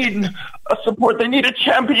who need a support. They need a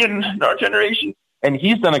champion in our generation. And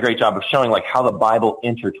he's done a great job of showing like how the Bible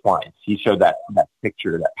intertwines. He showed that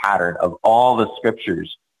picture, that pattern of all the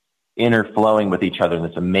scriptures interflowing with each other in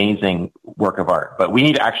this amazing work of art. But we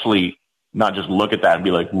need to actually not just look at that and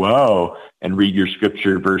be like, wow, and read your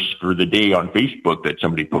scripture verse for the day on Facebook that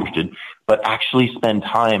somebody posted, but actually spend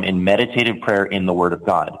time in meditative prayer in the Word of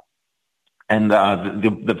God. And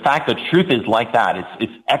the fact that truth is like that,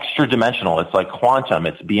 it's extra dimensional. It's like quantum.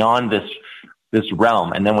 It's beyond this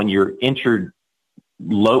realm. And then when you're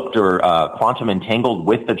interloped or quantum entangled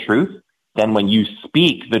with the truth, then when you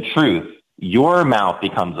speak the truth, your mouth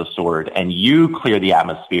becomes a sword and you clear the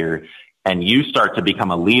atmosphere and you start to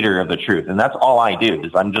become a leader of the truth. And that's all I do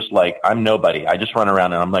is I'm just like, I'm nobody. I just run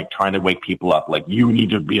around and I'm like trying to wake people up. Like, you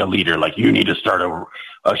need to be a leader. Like, you need to start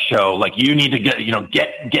a show. Like, you need to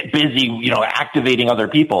get busy, activating other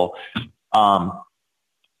people.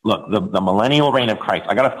 Look, the millennial reign of Christ.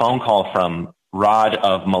 I got a phone call from Rod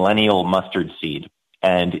of Millennial Mustard Seed,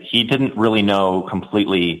 and he didn't really know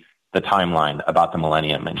completely the timeline about the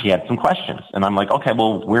millennium. And he had some questions and I'm like, okay,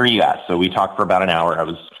 well, where are you at? So we talked for about an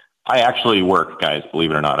hour. I actually work, guys,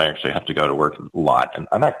 believe it or not. I actually have to go to work a lot. And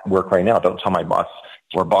I'm at work right now. Don't tell my boss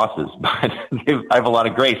or bosses, but I have a lot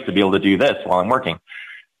of grace to be able to do this while I'm working.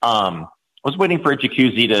 I was waiting for a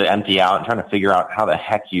jacuzzi to empty out and trying to figure out how the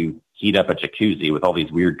heck you heat up a jacuzzi with all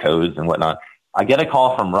these weird codes and whatnot. I get a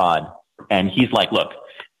call from Rod and he's like, look,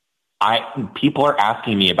 people are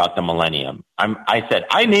asking me about the millennium. I said,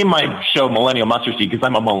 I named my show Millennial Mustard Seed because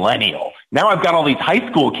I'm a millennial. Now I've got all these high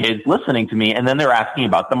school kids listening to me, and then they're asking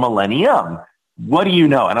about the millennium. What do you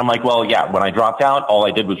know? And I'm like, well, yeah, when I dropped out, all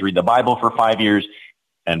I did was read the Bible for 5 years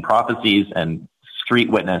and prophecies and street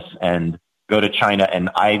witness and go to China, and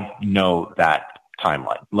I know that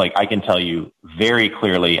timeline. Like, I can tell you very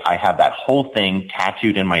clearly, I have that whole thing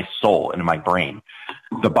tattooed in my soul and in my brain.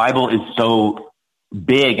 The Bible is so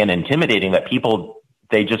big and intimidating that people,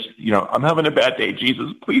 they just, I'm having a bad day.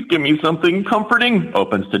 Jesus, please give me something comforting.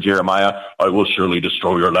 Opens to Jeremiah. I will surely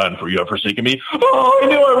destroy your land for you have forsaken me. Oh, I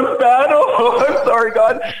knew I was bad. Oh, I'm sorry,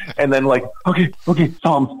 God. And then like, okay,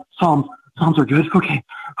 Psalms. Psalms are good. Okay.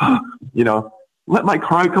 Let my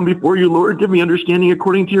cry come before you, Lord. Give me understanding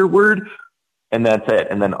according to your word. And that's it.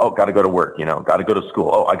 And then, got to go to work, got to go to school.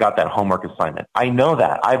 Oh, I got that homework assignment. I know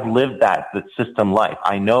that. I've lived the system life.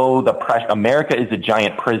 I know the pressure. America is a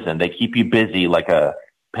giant prison. They keep you busy like a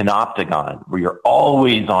panopticon where you're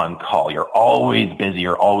always on call. You're always busy.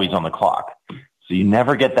 You're always on the clock. So you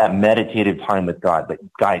never get that meditative time with God. But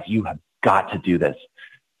guys, you have got to do this.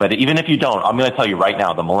 But even if you don't, I'm going to tell you right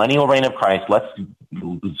now, the millennial reign of Christ, let's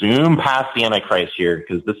zoom past the Antichrist here,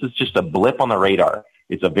 because this is just a blip on the radar.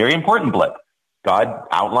 It's a very important blip. God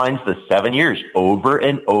outlines the 7 years over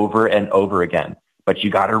and over and over again. But you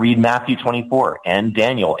got to read Matthew 24 and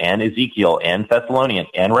Daniel and Ezekiel and Thessalonians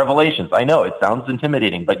and Revelations. I know it sounds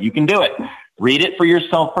intimidating, but you can do it. Read it for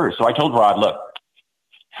yourself first. So I told Rod, look,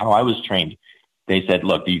 how I was trained. They said,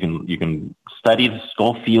 look, you can study the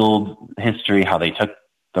Schofield history, how they took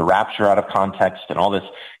the rapture out of context and all this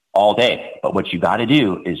all day. But what you got to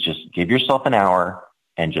do is just give yourself an hour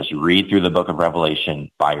and just read through the book of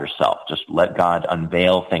Revelation by yourself. Just let God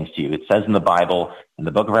unveil things to you. It says in the Bible, in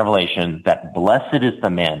the book of Revelation, that blessed is the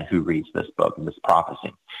man who reads this book and this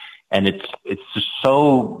prophecy. And it's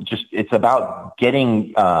it's about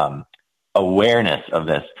getting awareness of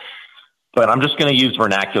this. But I'm just going to use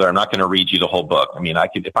vernacular. I'm not going to read you the whole book. I mean,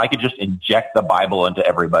 if I could just inject the Bible into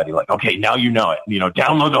everybody, like, okay, now you know it,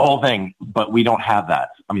 download the whole thing. But we don't have that.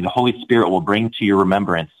 I mean, the Holy Spirit will bring to your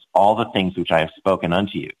remembrance all the things which I have spoken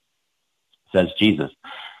unto you, says Jesus.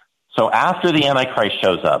 So after the Antichrist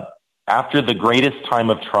shows up, after the greatest time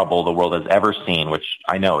of trouble the world has ever seen, which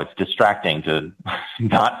I know it's distracting to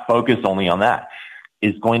not focus only on that,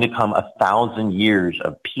 is going to come 1,000 years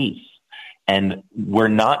of peace. And we're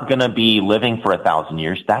not going to be living for 1,000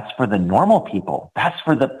 years. That's for the normal people. That's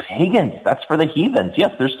for the pagans. That's for the heathens.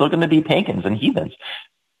 Yes, there's still going to be pagans and heathens.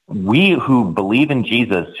 We who believe in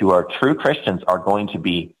Jesus, who are true Christians, are going to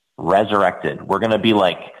be resurrected. We're going to be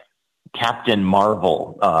like Captain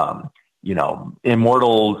Marvel,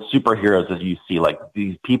 immortal superheroes as you see, like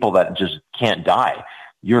these people that just can't die.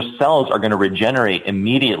 Your cells are going to regenerate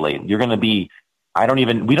immediately. You're going to be,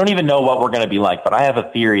 we don't even know what we're going to be like, but I have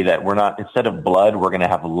a theory that instead of blood, we're going to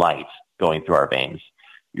have light going through our veins.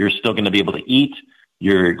 You're still going to be able to eat.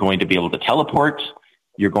 You're going to be able to teleport.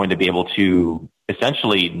 You're going to be able to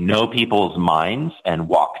essentially know people's minds and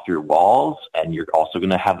walk through walls. And you're also going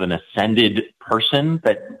to have an ascended person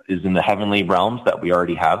that is in the heavenly realms that we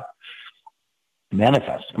already have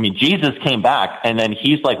manifest. I mean, Jesus came back and then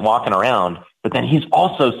he's like walking around, but then he's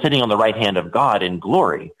also sitting on the right hand of God in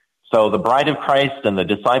glory. So the bride of Christ and the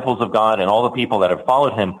disciples of God and all the people that have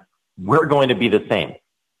followed him, we're going to be the same.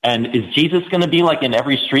 And is Jesus going to be like in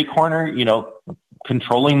every street corner,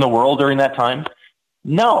 controlling the world during that time?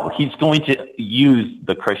 No, he's going to use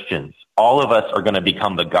the Christians. All of us are going to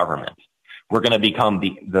become the government. We're going to become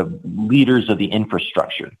the leaders of the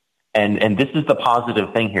infrastructure. And this is the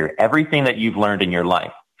positive thing here. Everything that you've learned in your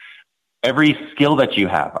life, every skill that you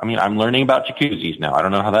have. I mean, I'm learning about jacuzzis now. I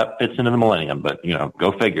don't know how that fits into the millennium, but,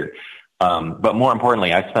 go figure. But more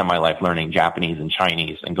importantly, I spent my life learning Japanese and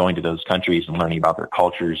Chinese and going to those countries and learning about their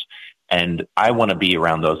cultures. And I want to be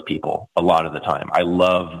around those people a lot of the time. I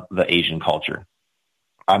love the Asian culture.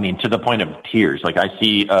 I mean, to the point of tears. Like I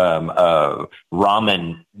see a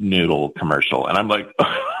ramen noodle commercial and I'm like,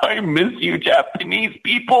 I miss you, Japanese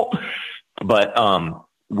people. But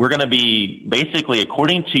we're going to be basically,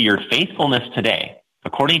 according to your faithfulness today,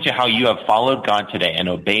 according to how you have followed God today and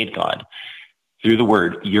obeyed God through the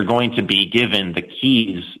word, you're going to be given the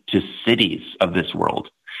keys to cities of this world.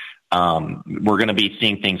 We're going to be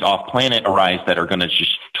seeing things off planet arise that are going to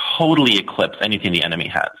just totally eclipse anything the enemy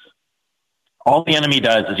has. All the enemy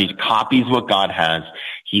does is he copies what God has.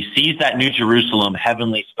 He sees that New Jerusalem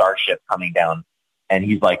heavenly starship coming down and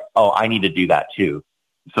he's like, oh, I need to do that too.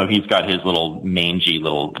 So he's got his little mangy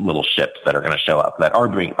little ships that are going to show up, that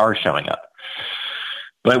are showing up.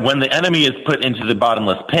 But when the enemy is put into the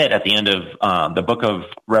bottomless pit at the end of the book of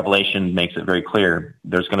Revelation makes it very clear,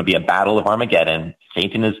 there's going to be a battle of Armageddon.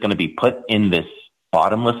 Satan is going to be put in this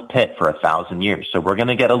bottomless pit for 1,000 years. So we're going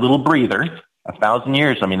to get a little breather. 1,000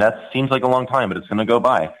 years. I mean, that seems like a long time, but it's going to go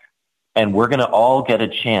by. And we're going to all get a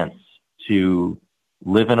chance to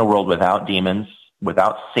live in a world without demons,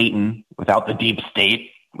 without Satan, without the deep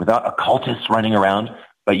state, without occultists running around.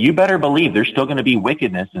 But you better believe there's still going to be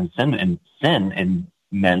wickedness and sin in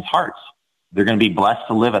men's hearts. They're going to be blessed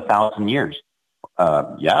to live 1,000 years.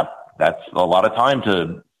 That's a lot of time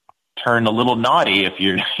to turn a little naughty if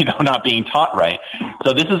you're not being taught right.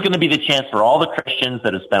 So this is going to be the chance for all the Christians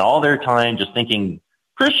that have spent all their time just thinking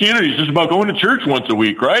Christianity is just about going to church once a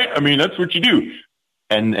week, right? I mean, that's what you do.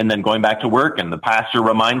 and then going back to work, and the pastor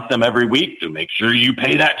reminds them every week to make sure you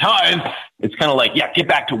pay that tithe. It's kind of like, yeah, get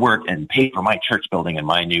back to work and pay for my church building and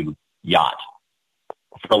my new yacht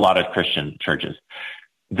for a lot of Christian churches.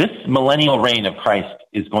 This millennial reign of Christ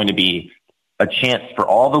is going to be a chance for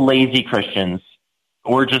all the lazy Christians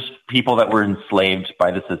or just people that were enslaved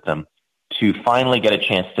by the system to finally get a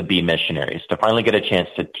chance to be missionaries, to finally get a chance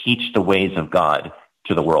to teach the ways of God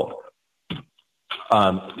to the world.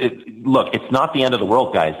 Look, it's not the end of the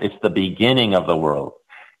world, guys. It's the beginning of the world.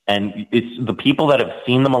 And it's the people that have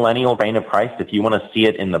seen the millennial reign of Christ. If you want to see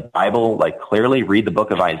it in the Bible, like clearly read the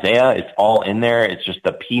book of Isaiah. It's all in there. It's just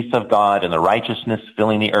the peace of God and the righteousness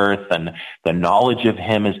filling the earth, and the knowledge of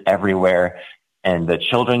him is everywhere. And the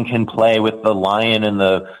children can play with the lion and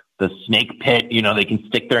the snake pit. You know, they can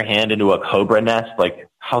stick their hand into a cobra nest. Like,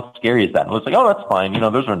 how scary is that? And it's like, oh, that's fine. You know,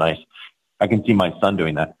 those are nice. I can see my son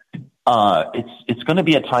doing that. It's going to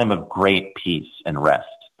be a time of great peace and rest,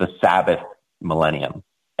 the Sabbath millennium.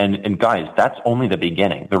 And guys, that's only the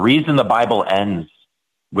beginning. The reason the Bible ends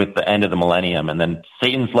with the end of the millennium and then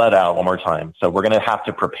Satan's let out one more time. So we're going to have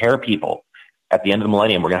to prepare people at the end of the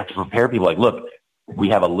millennium. We're going to have to prepare people like, look, we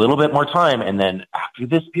have a little bit more time. And then after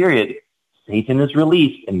this period, Satan is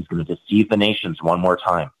released and he's going to deceive the nations one more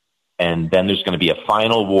time. And then there's going to be a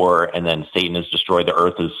final war, and then Satan is destroyed. The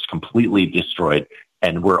earth is completely destroyed,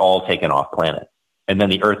 and we're all taken off planet. And then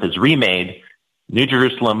the earth is remade. New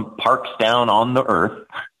Jerusalem parks down on the earth,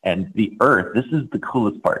 and the earth, this is the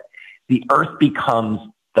coolest part, the earth becomes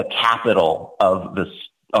the capital of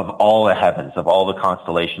all the heavens, of all the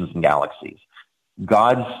constellations and galaxies.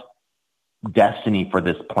 God's destiny for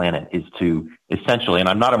this planet is to essentially, and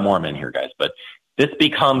I'm not a Mormon here, guys, but this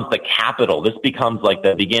becomes the capital. This becomes like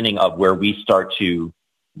the beginning of where we start to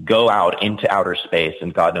go out into outer space,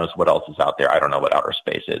 and God knows what else is out there. I don't know what outer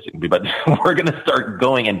space is, but we're going to start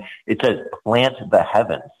going, and it says plant the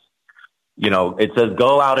heavens. You know, it says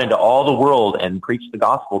go out into all the world and preach the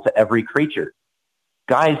gospel to every creature.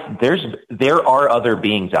 Guys, there are other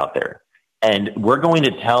beings out there, and we're going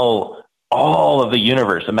to tell all of the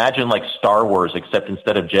universe. Imagine like Star Wars, except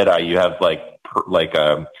instead of Jedi, you have like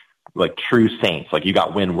true saints. Like you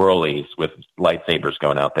got Win Whirlies with lightsabers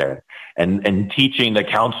going out there and teaching the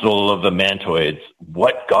council of the Mantoids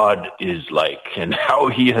what God is like and how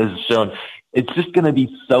he has shown. It's just going to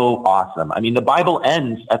be so awesome. I mean, the Bible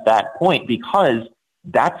ends at that point because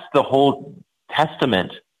that's the whole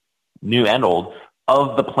testament, new and old,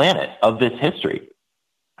 of the planet, of this history.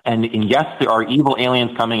 And yes, there are evil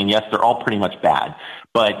aliens coming, and yes, they're all pretty much bad.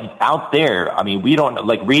 But out there, I mean, we don't,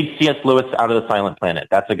 like, read C.S. Lewis, Out of the Silent Planet.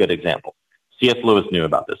 That's a good example. C.S. Lewis knew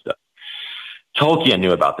about this stuff. Tolkien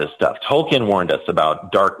knew about this stuff. Tolkien warned us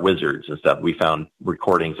about dark wizards and stuff. We found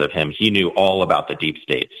recordings of him. He knew all about the deep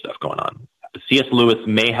state stuff going on. C.S. Lewis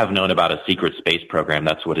may have known about a secret space program.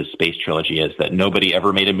 That's what his space trilogy is, that nobody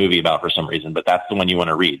ever made a movie about for some reason, but that's the one you want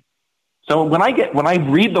to read. So when I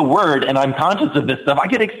read the word and I'm conscious of this stuff, I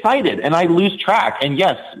get excited and I lose track. And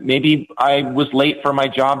yes, maybe I was late for my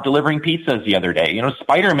job delivering pizzas the other day. You know,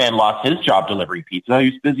 Spider-Man lost his job delivering pizza.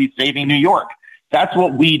 He was busy saving New York. That's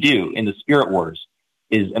what we do in the Spirit Wars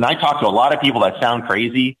and I talk to a lot of people that sound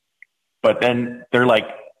crazy, but then they're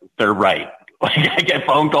right. Like I get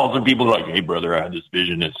phone calls and people are like, hey brother, I had this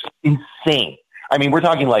vision. It's insane. I mean, we're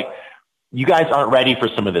talking like, you guys aren't ready for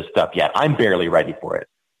some of this stuff yet. I'm barely ready for it.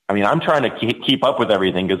 I mean, I'm trying to keep up with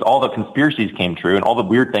everything because all the conspiracies came true and all the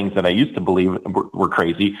weird things that I used to believe were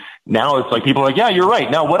crazy. Now it's like people are like, yeah, you're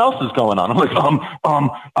right. Now what else is going on? I'm like,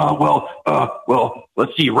 well,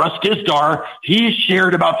 let's see. Russ Dizdar, he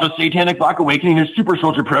shared about the Satanic Black Awakening, his super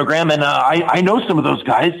soldier program. And I know some of those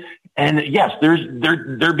guys. And yes,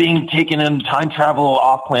 they're being taken in time travel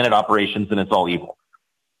off planet operations, and it's all evil.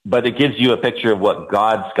 But it gives you a picture of what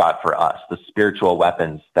God's got for us, the spiritual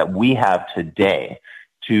weapons that we have today.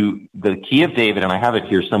 To the key of David, and I have it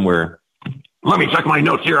here somewhere. Let me check my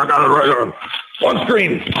notes here. I got it right on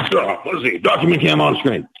screen. Let's see, document cam on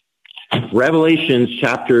screen. Revelations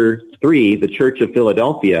chapter 3, the Church of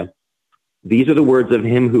Philadelphia. These are the words of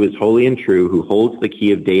him who is holy and true, who holds the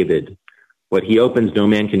key of David. What he opens, no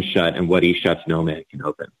man can shut, and what he shuts, no man can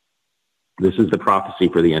open. This is the prophecy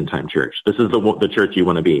for the end time church. This is the church you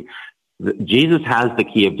want to be. Jesus has the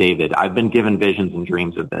key of David. I've been given visions and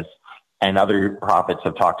dreams of this. And other prophets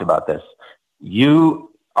have talked about this.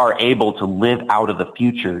 You are able to live out of the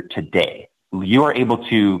future today. You are able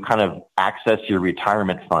to kind of access your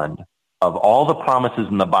retirement fund of all the promises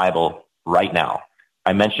in the Bible right now.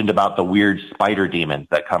 I mentioned about the weird spider demons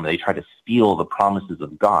that come. They try to steal the promises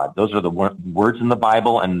of God. Those are the words in the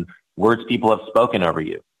Bible and words people have spoken over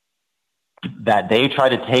you. That they try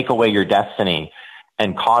to take away your destiny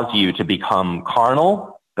and cause you to become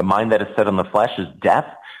carnal. The mind that is set on the flesh is death.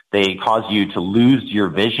 They cause you to lose your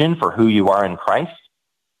vision for who you are in Christ.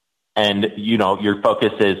 And, your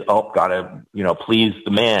focus is, gotta, please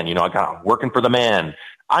the man. I'm working for the man.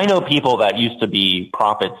 I know people that used to be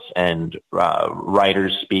prophets and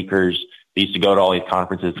writers, speakers. They used to go to all these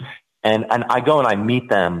conferences. And I go and I meet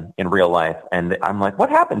them in real life. And I'm like, what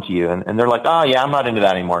happened to you? And they're like, oh, yeah, I'm not into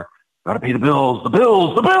that anymore. Got to pay the bills, the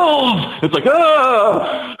bills. It's like,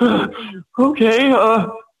 okay,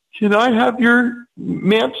 can I have your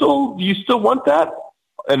mantle? Do you still want that?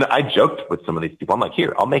 And I joked with some of these people. I'm like,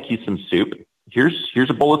 here, I'll make you some soup. Here's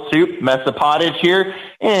a bowl of soup, mess of pottage here,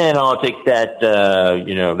 and I'll take that,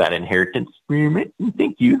 that inheritance.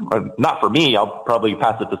 Thank you. Not for me. I'll probably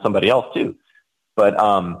pass it to somebody else too. But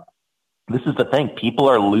this is the thing. People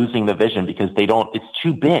are losing the vision because it's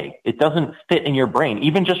too big. It doesn't fit in your brain.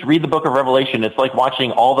 Even just read the book of Revelation. It's like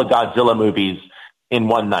watching all the Godzilla movies in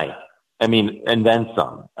one night. And then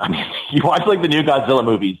some. You watch like the new Godzilla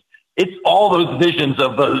movies. It's all those visions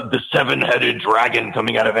of the 7-headed dragon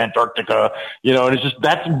coming out of Antarctica, and it's just,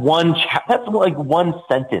 that's like one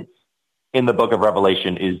sentence in the book of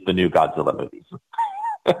Revelation is the new Godzilla movies.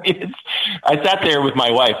 I sat there with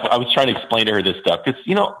my wife. I was trying to explain to her this stuff because,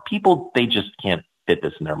 people, they just can't fit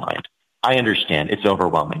this in their mind. I understand it's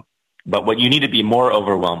overwhelming, but what you need to be more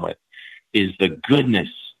overwhelmed with is the goodness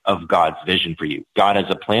of God's vision for you. God has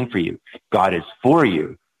a plan for you. God is for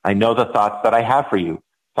you. I know the thoughts that I have for you,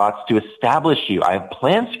 thoughts to establish you. I have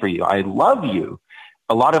plans for you. I love you.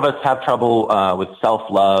 A lot of us have trouble with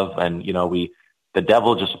self-love, and, the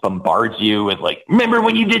devil just bombards you with like, remember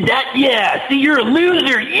when you did that? Yeah. See, you're a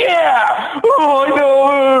loser. Yeah. Oh, I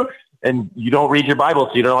know. And you don't read your Bible,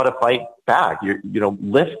 so you don't know how to fight back.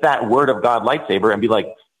 Lift that word of God lightsaber and be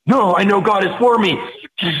like, no, I know God is for me.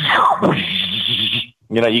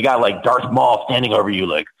 You got like Darth Maul standing over you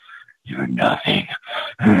like, you're nothing.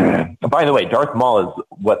 By the way, Darth Maul is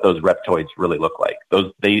what those reptoids really look like.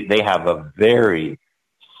 They have a very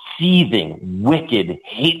seething, wicked,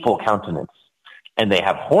 hateful countenance. And they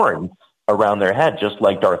have horns around their head, just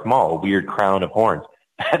like Darth Maul, a weird crown of horns.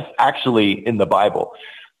 That's actually in the Bible.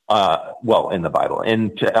 In the Bible,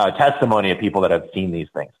 in testimony of people that have seen these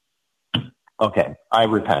things. Okay, I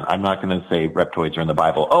repent. I'm not going to say reptoids are in the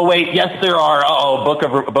Bible. Oh, wait, yes, there are.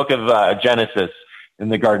 Book of Genesis in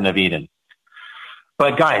the Garden of Eden.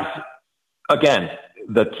 But guys, again,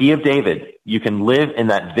 the key of David, you can live in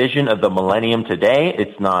that vision of the millennium today.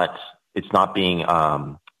 It's not being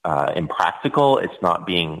impractical. It's not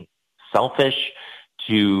being selfish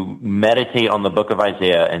to meditate on the book of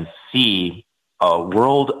Isaiah and see a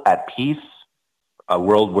world at peace, a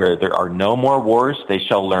world where there are no more wars. They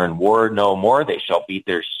shall learn war no more. They shall beat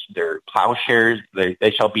their plowshares.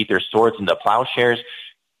 They shall beat their swords into plowshares.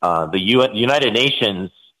 The United Nations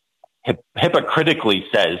hypocritically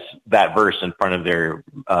says that verse in front of their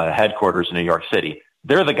headquarters in New York City.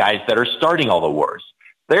 They're the guys that are starting all the wars.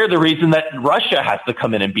 They're the reason that Russia has to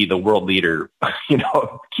come in and be the world leader,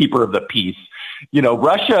 keeper of the peace.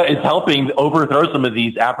 Russia is helping overthrow some of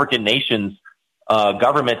these African nations,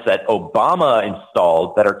 governments that Obama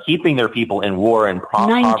installed that are keeping their people in war and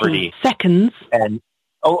poverty. 90 seconds. And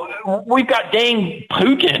we've got dang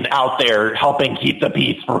Putin out there helping keep the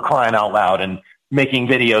peace, for crying out loud, and making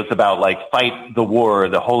videos about like fight the war,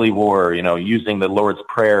 the holy war, using the Lord's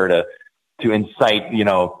Prayer to incite,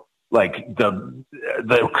 like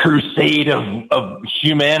the crusade of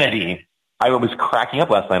humanity. I was cracking up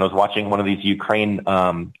last night. I was watching one of these Ukraine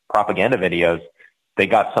propaganda videos. They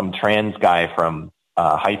got some trans guy from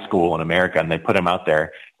high school in America, and they put him out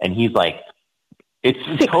there, and he's like,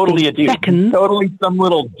 it's totally a dude, totally some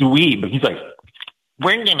little dweeb. He's like,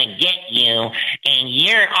 we're going to get you, and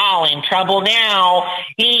you're all in trouble now.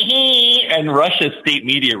 And Russia's state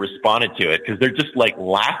media responded to it because they're just like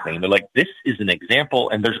laughing. They're like, this is an example.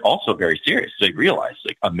 And they're also very serious. They realize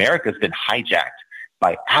like America's been hijacked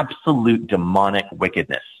by absolute demonic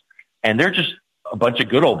wickedness. And they're just a bunch of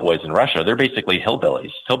good old boys in Russia. They're basically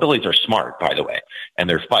hillbillies. Hillbillies are smart, by the way, and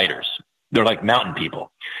they're fighters. They're like mountain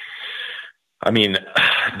people. I mean,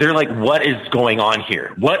 they're like, what is going on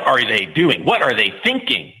here? What are they doing? What are they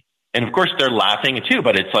thinking? And of course, they're laughing too,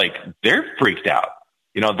 but it's like they're freaked out.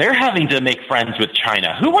 They're having to make friends with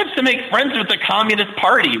China. Who wants to make friends with the Communist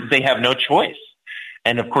Party? They have no choice.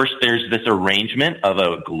 And of course, there's this arrangement of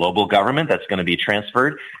a global government that's going to be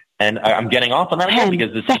transferred. And I'm getting off on that again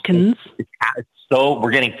because so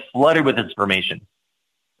we're getting flooded with information.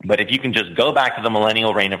 But if you can just go back to the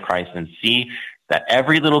millennial reign of Christ and see that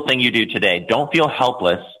every little thing you do today, don't feel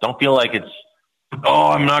helpless. Don't feel like it's,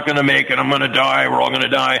 I'm not going to make it. I'm going to die. We're all going to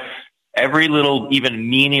die. Every little, even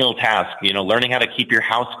menial task, learning how to keep your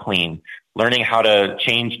house clean, learning how to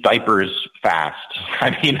change diapers fast.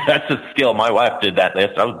 I mean, that's a skill. My wife did that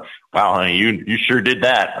list. I was, wow, honey, you sure did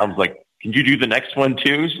that. I was like, can you do the next one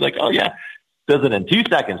too? She's like, oh yeah. Does it in 2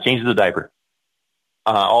 seconds, changes the diaper.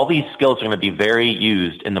 All these skills are going to be very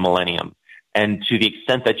used in the millennium. And to the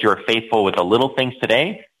extent that you're faithful with the little things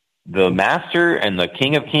today, the master and the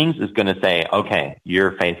King of Kings is going to say, okay,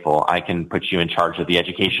 you're faithful. I can put you in charge of the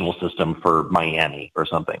educational system for Miami or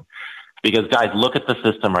something. Because guys, look at the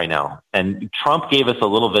system right now. And Trump gave us a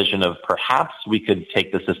little vision of perhaps we could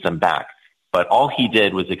take the system back. But all he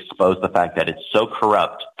did was expose the fact that it's so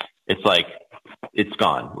corrupt. It's like, it's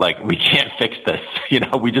gone. Like, we can't fix this.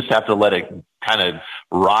 We just have to let it kind of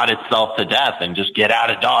rot itself to death and just get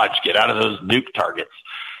out of Dodge, get out of those nuke targets.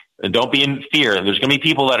 And don't be in fear. There's going to be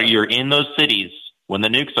people that you're in those cities when the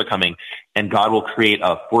nukes are coming, and God will create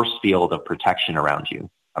a force field of protection around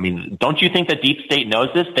you. I mean, don't you think the deep state knows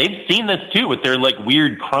this? They've seen this too with their like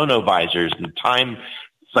weird chronovisors and time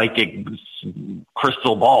psychic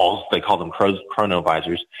crystal balls. They call them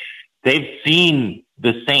chronovisors. They've seen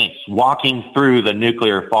the saints walking through the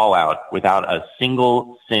nuclear fallout without a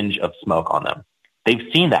single singe of smoke on them. They've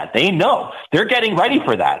seen that. They know. They're getting ready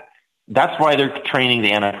for that. That's why they're training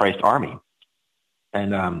the Antichrist army.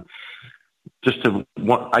 And I just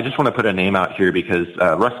want to put a name out here because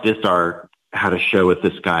Russ Dizdar had a show with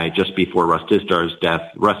this guy just before Russ Dizdar's death.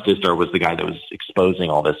 Russ Dizdar was the guy that was exposing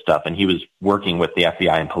all this stuff, and he was working with the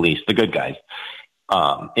FBI and police, the good guys,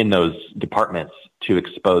 in those departments to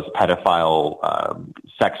expose pedophile,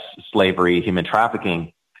 sex slavery, human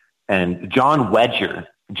trafficking. And John Wedger,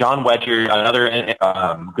 another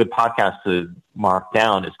good podcast to mark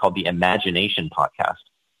down is called the Imagination Podcast.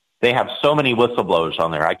 They have so many whistleblowers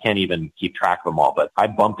on there. I can't even keep track of them all, but I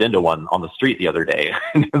bumped into one on the street the other day.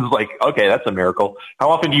 And it was like, okay, that's a miracle.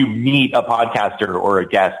 How often do you meet a podcaster or a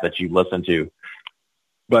guest that you listen to?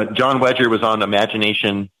 But John Wedger was on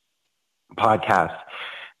Imagination Podcast,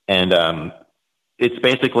 and it's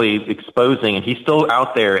basically exposing, and he's still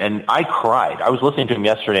out there. And I cried. I was listening to him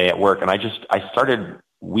yesterday at work, and I started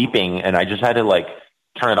weeping, and I just had to like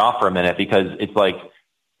turn it off for a minute because it's like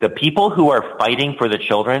the people who are fighting for the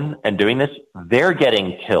children and doing this, they're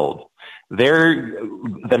getting killed. They're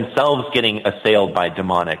themselves getting assailed by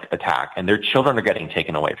demonic attack, and their children are getting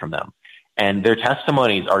taken away from them. And their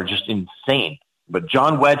testimonies are just insane. But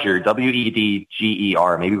John Wedger,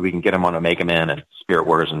 Wedger, maybe we can get him on Omegaman and Spirit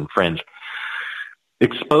Wars and Fringe,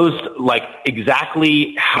 exposed like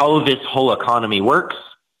exactly how this whole economy works.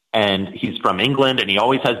 And he's from England, and he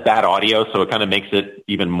always has bad audio, so it kind of makes it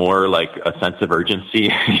even more like a sense of urgency.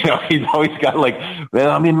 He's always got like,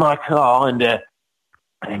 well, I'm in my car, and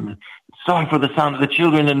I'm sorry for the sound of the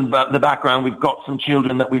children in the background. We've got some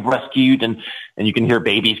children that we've rescued, and you can hear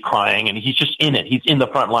babies crying, and he's just in it. He's in the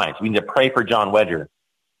front lines. We need to pray for John Wedger.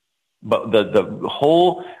 But the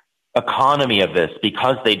whole economy of this,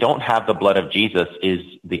 because they don't have the blood of Jesus, is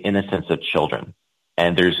the innocence of children.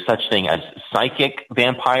 And there's such thing as psychic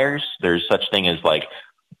vampires. There's such thing as like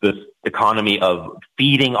this economy of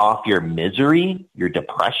feeding off your misery, your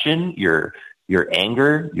depression, your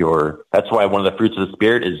anger, that's why one of the fruits of the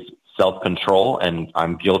Spirit is self-control. And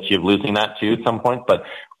I'm guilty of losing that too at some point, but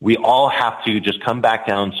we all have to just come back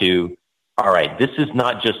down to, all right, this is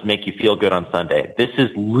not just make you feel good on Sunday. This is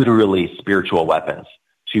literally spiritual weapons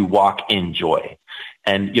to walk in joy.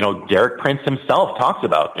 And, Derek Prince himself talks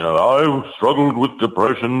about, I struggled with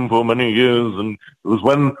depression for many years. And it was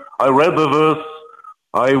when I read the verse,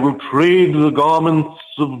 I will trade the garments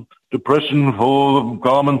of depression for the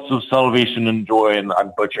garments of salvation and joy. And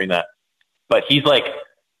I'm butchering that. But he's like,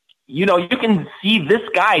 you can see this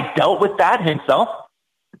guy dealt with that himself.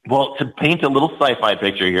 Well, to paint a little sci-fi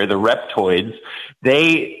picture here, the reptoids,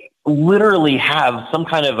 they literally have some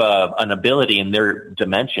kind of an ability in their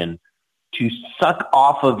dimension to suck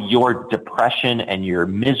off of your depression and your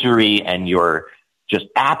misery and your just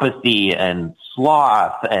apathy and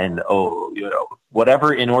sloth and,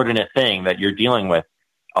 whatever inordinate thing that you're dealing with.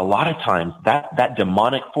 A lot of times that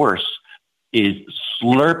demonic force is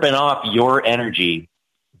slurping off your energy,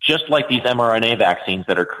 just like these mRNA vaccines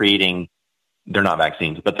that are creating, they're not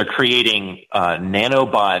vaccines, but they're creating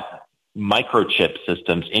nanobot microchip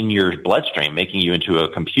systems in your bloodstream, making you into a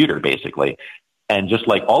computer basically. And just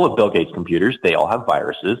like all of Bill Gates' computers, they all have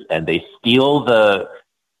viruses, and they steal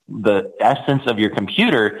the essence of your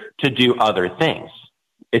computer to do other things.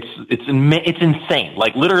 It's insane.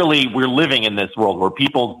 Like literally, we're living in this world where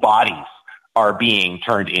people's bodies are being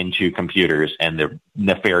turned into computers and their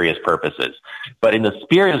nefarious purposes. But in the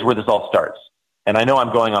Spirit is where this all starts. And I know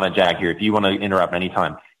I'm going on a jag here. If you want to interrupt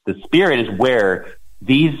anytime, the Spirit is where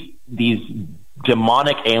these these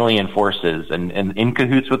demonic alien forces and in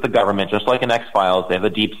cahoots with the government, just like in X-Files. They have the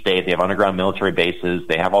deep state, they have underground military bases,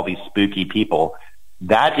 they have all these spooky people.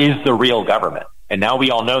 That is the real government. And now we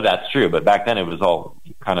all know that's true, but back then it was all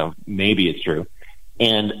kind of maybe it's true.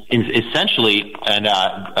 And essentially, and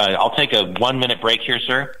I'll take a 1 minute break here,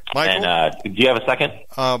 sir. Michael? And do you have a second?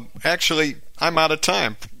 Actually, I'm out of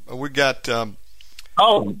time. We got... oh,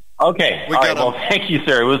 okay. All right, well, thank you,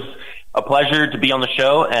 sir. It was a pleasure to be on the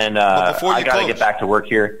show, and I got to get back to work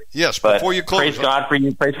here. Yes, but before you close. Praise God for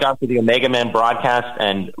you. Praise God for the Omegaman broadcast.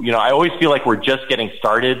 And, I always feel like we're just getting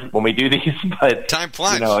started when we do these, but time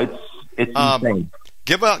flies. It's insane.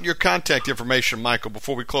 Give out your contact information, Michael,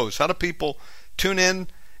 before we close. How do people tune in,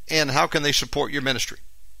 and how can they support your ministry?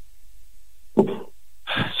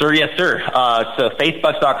 Sir, yes, sir. So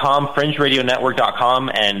Facebook.com,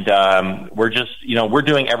 FringeRadioNetwork.com, and we're just, we're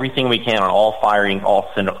doing everything we can on firing all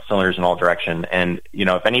cylinders in all direction. And,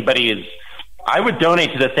 if anybody is, I would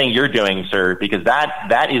donate to the thing you're doing, sir, because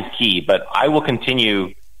that is key. But I will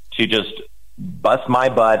continue to just bust my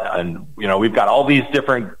butt, and, we've got all these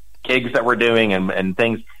different gigs that we're doing and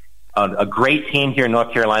things. A great team here in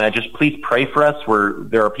North Carolina. Just please pray for us.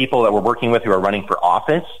 There are people that we're working with who are running for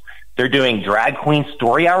office. They're doing drag queen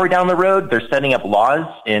story hour down the road. They're setting up laws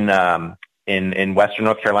in Western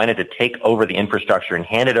North Carolina to take over the infrastructure and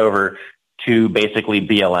hand it over to basically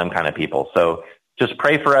BLM kind of people. So just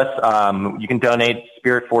pray for us. You can donate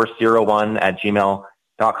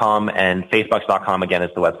spiritforce01@gmail.com, and Facebook.com again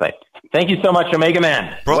is the website. Thank you so much,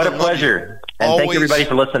 Omegaman. Brother, what a pleasure. And thank you everybody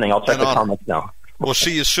for listening. I'll check the comments now. We'll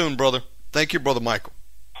see you soon, brother. Thank you, Brother Michael.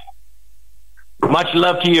 Much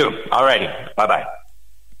love to you. All righty. Bye-bye.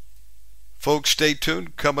 Folks, stay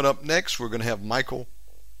tuned. Coming up next, we're going to have Michael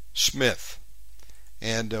Smith.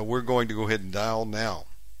 And we're going to go ahead and dial now.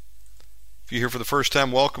 If you're here for the first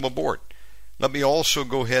time, welcome aboard. Let me also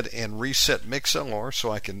go ahead and reset MixLR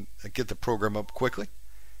so I can get the program up quickly.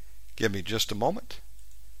 Give me just a moment.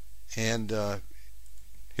 And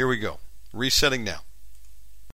here we go. Resetting now.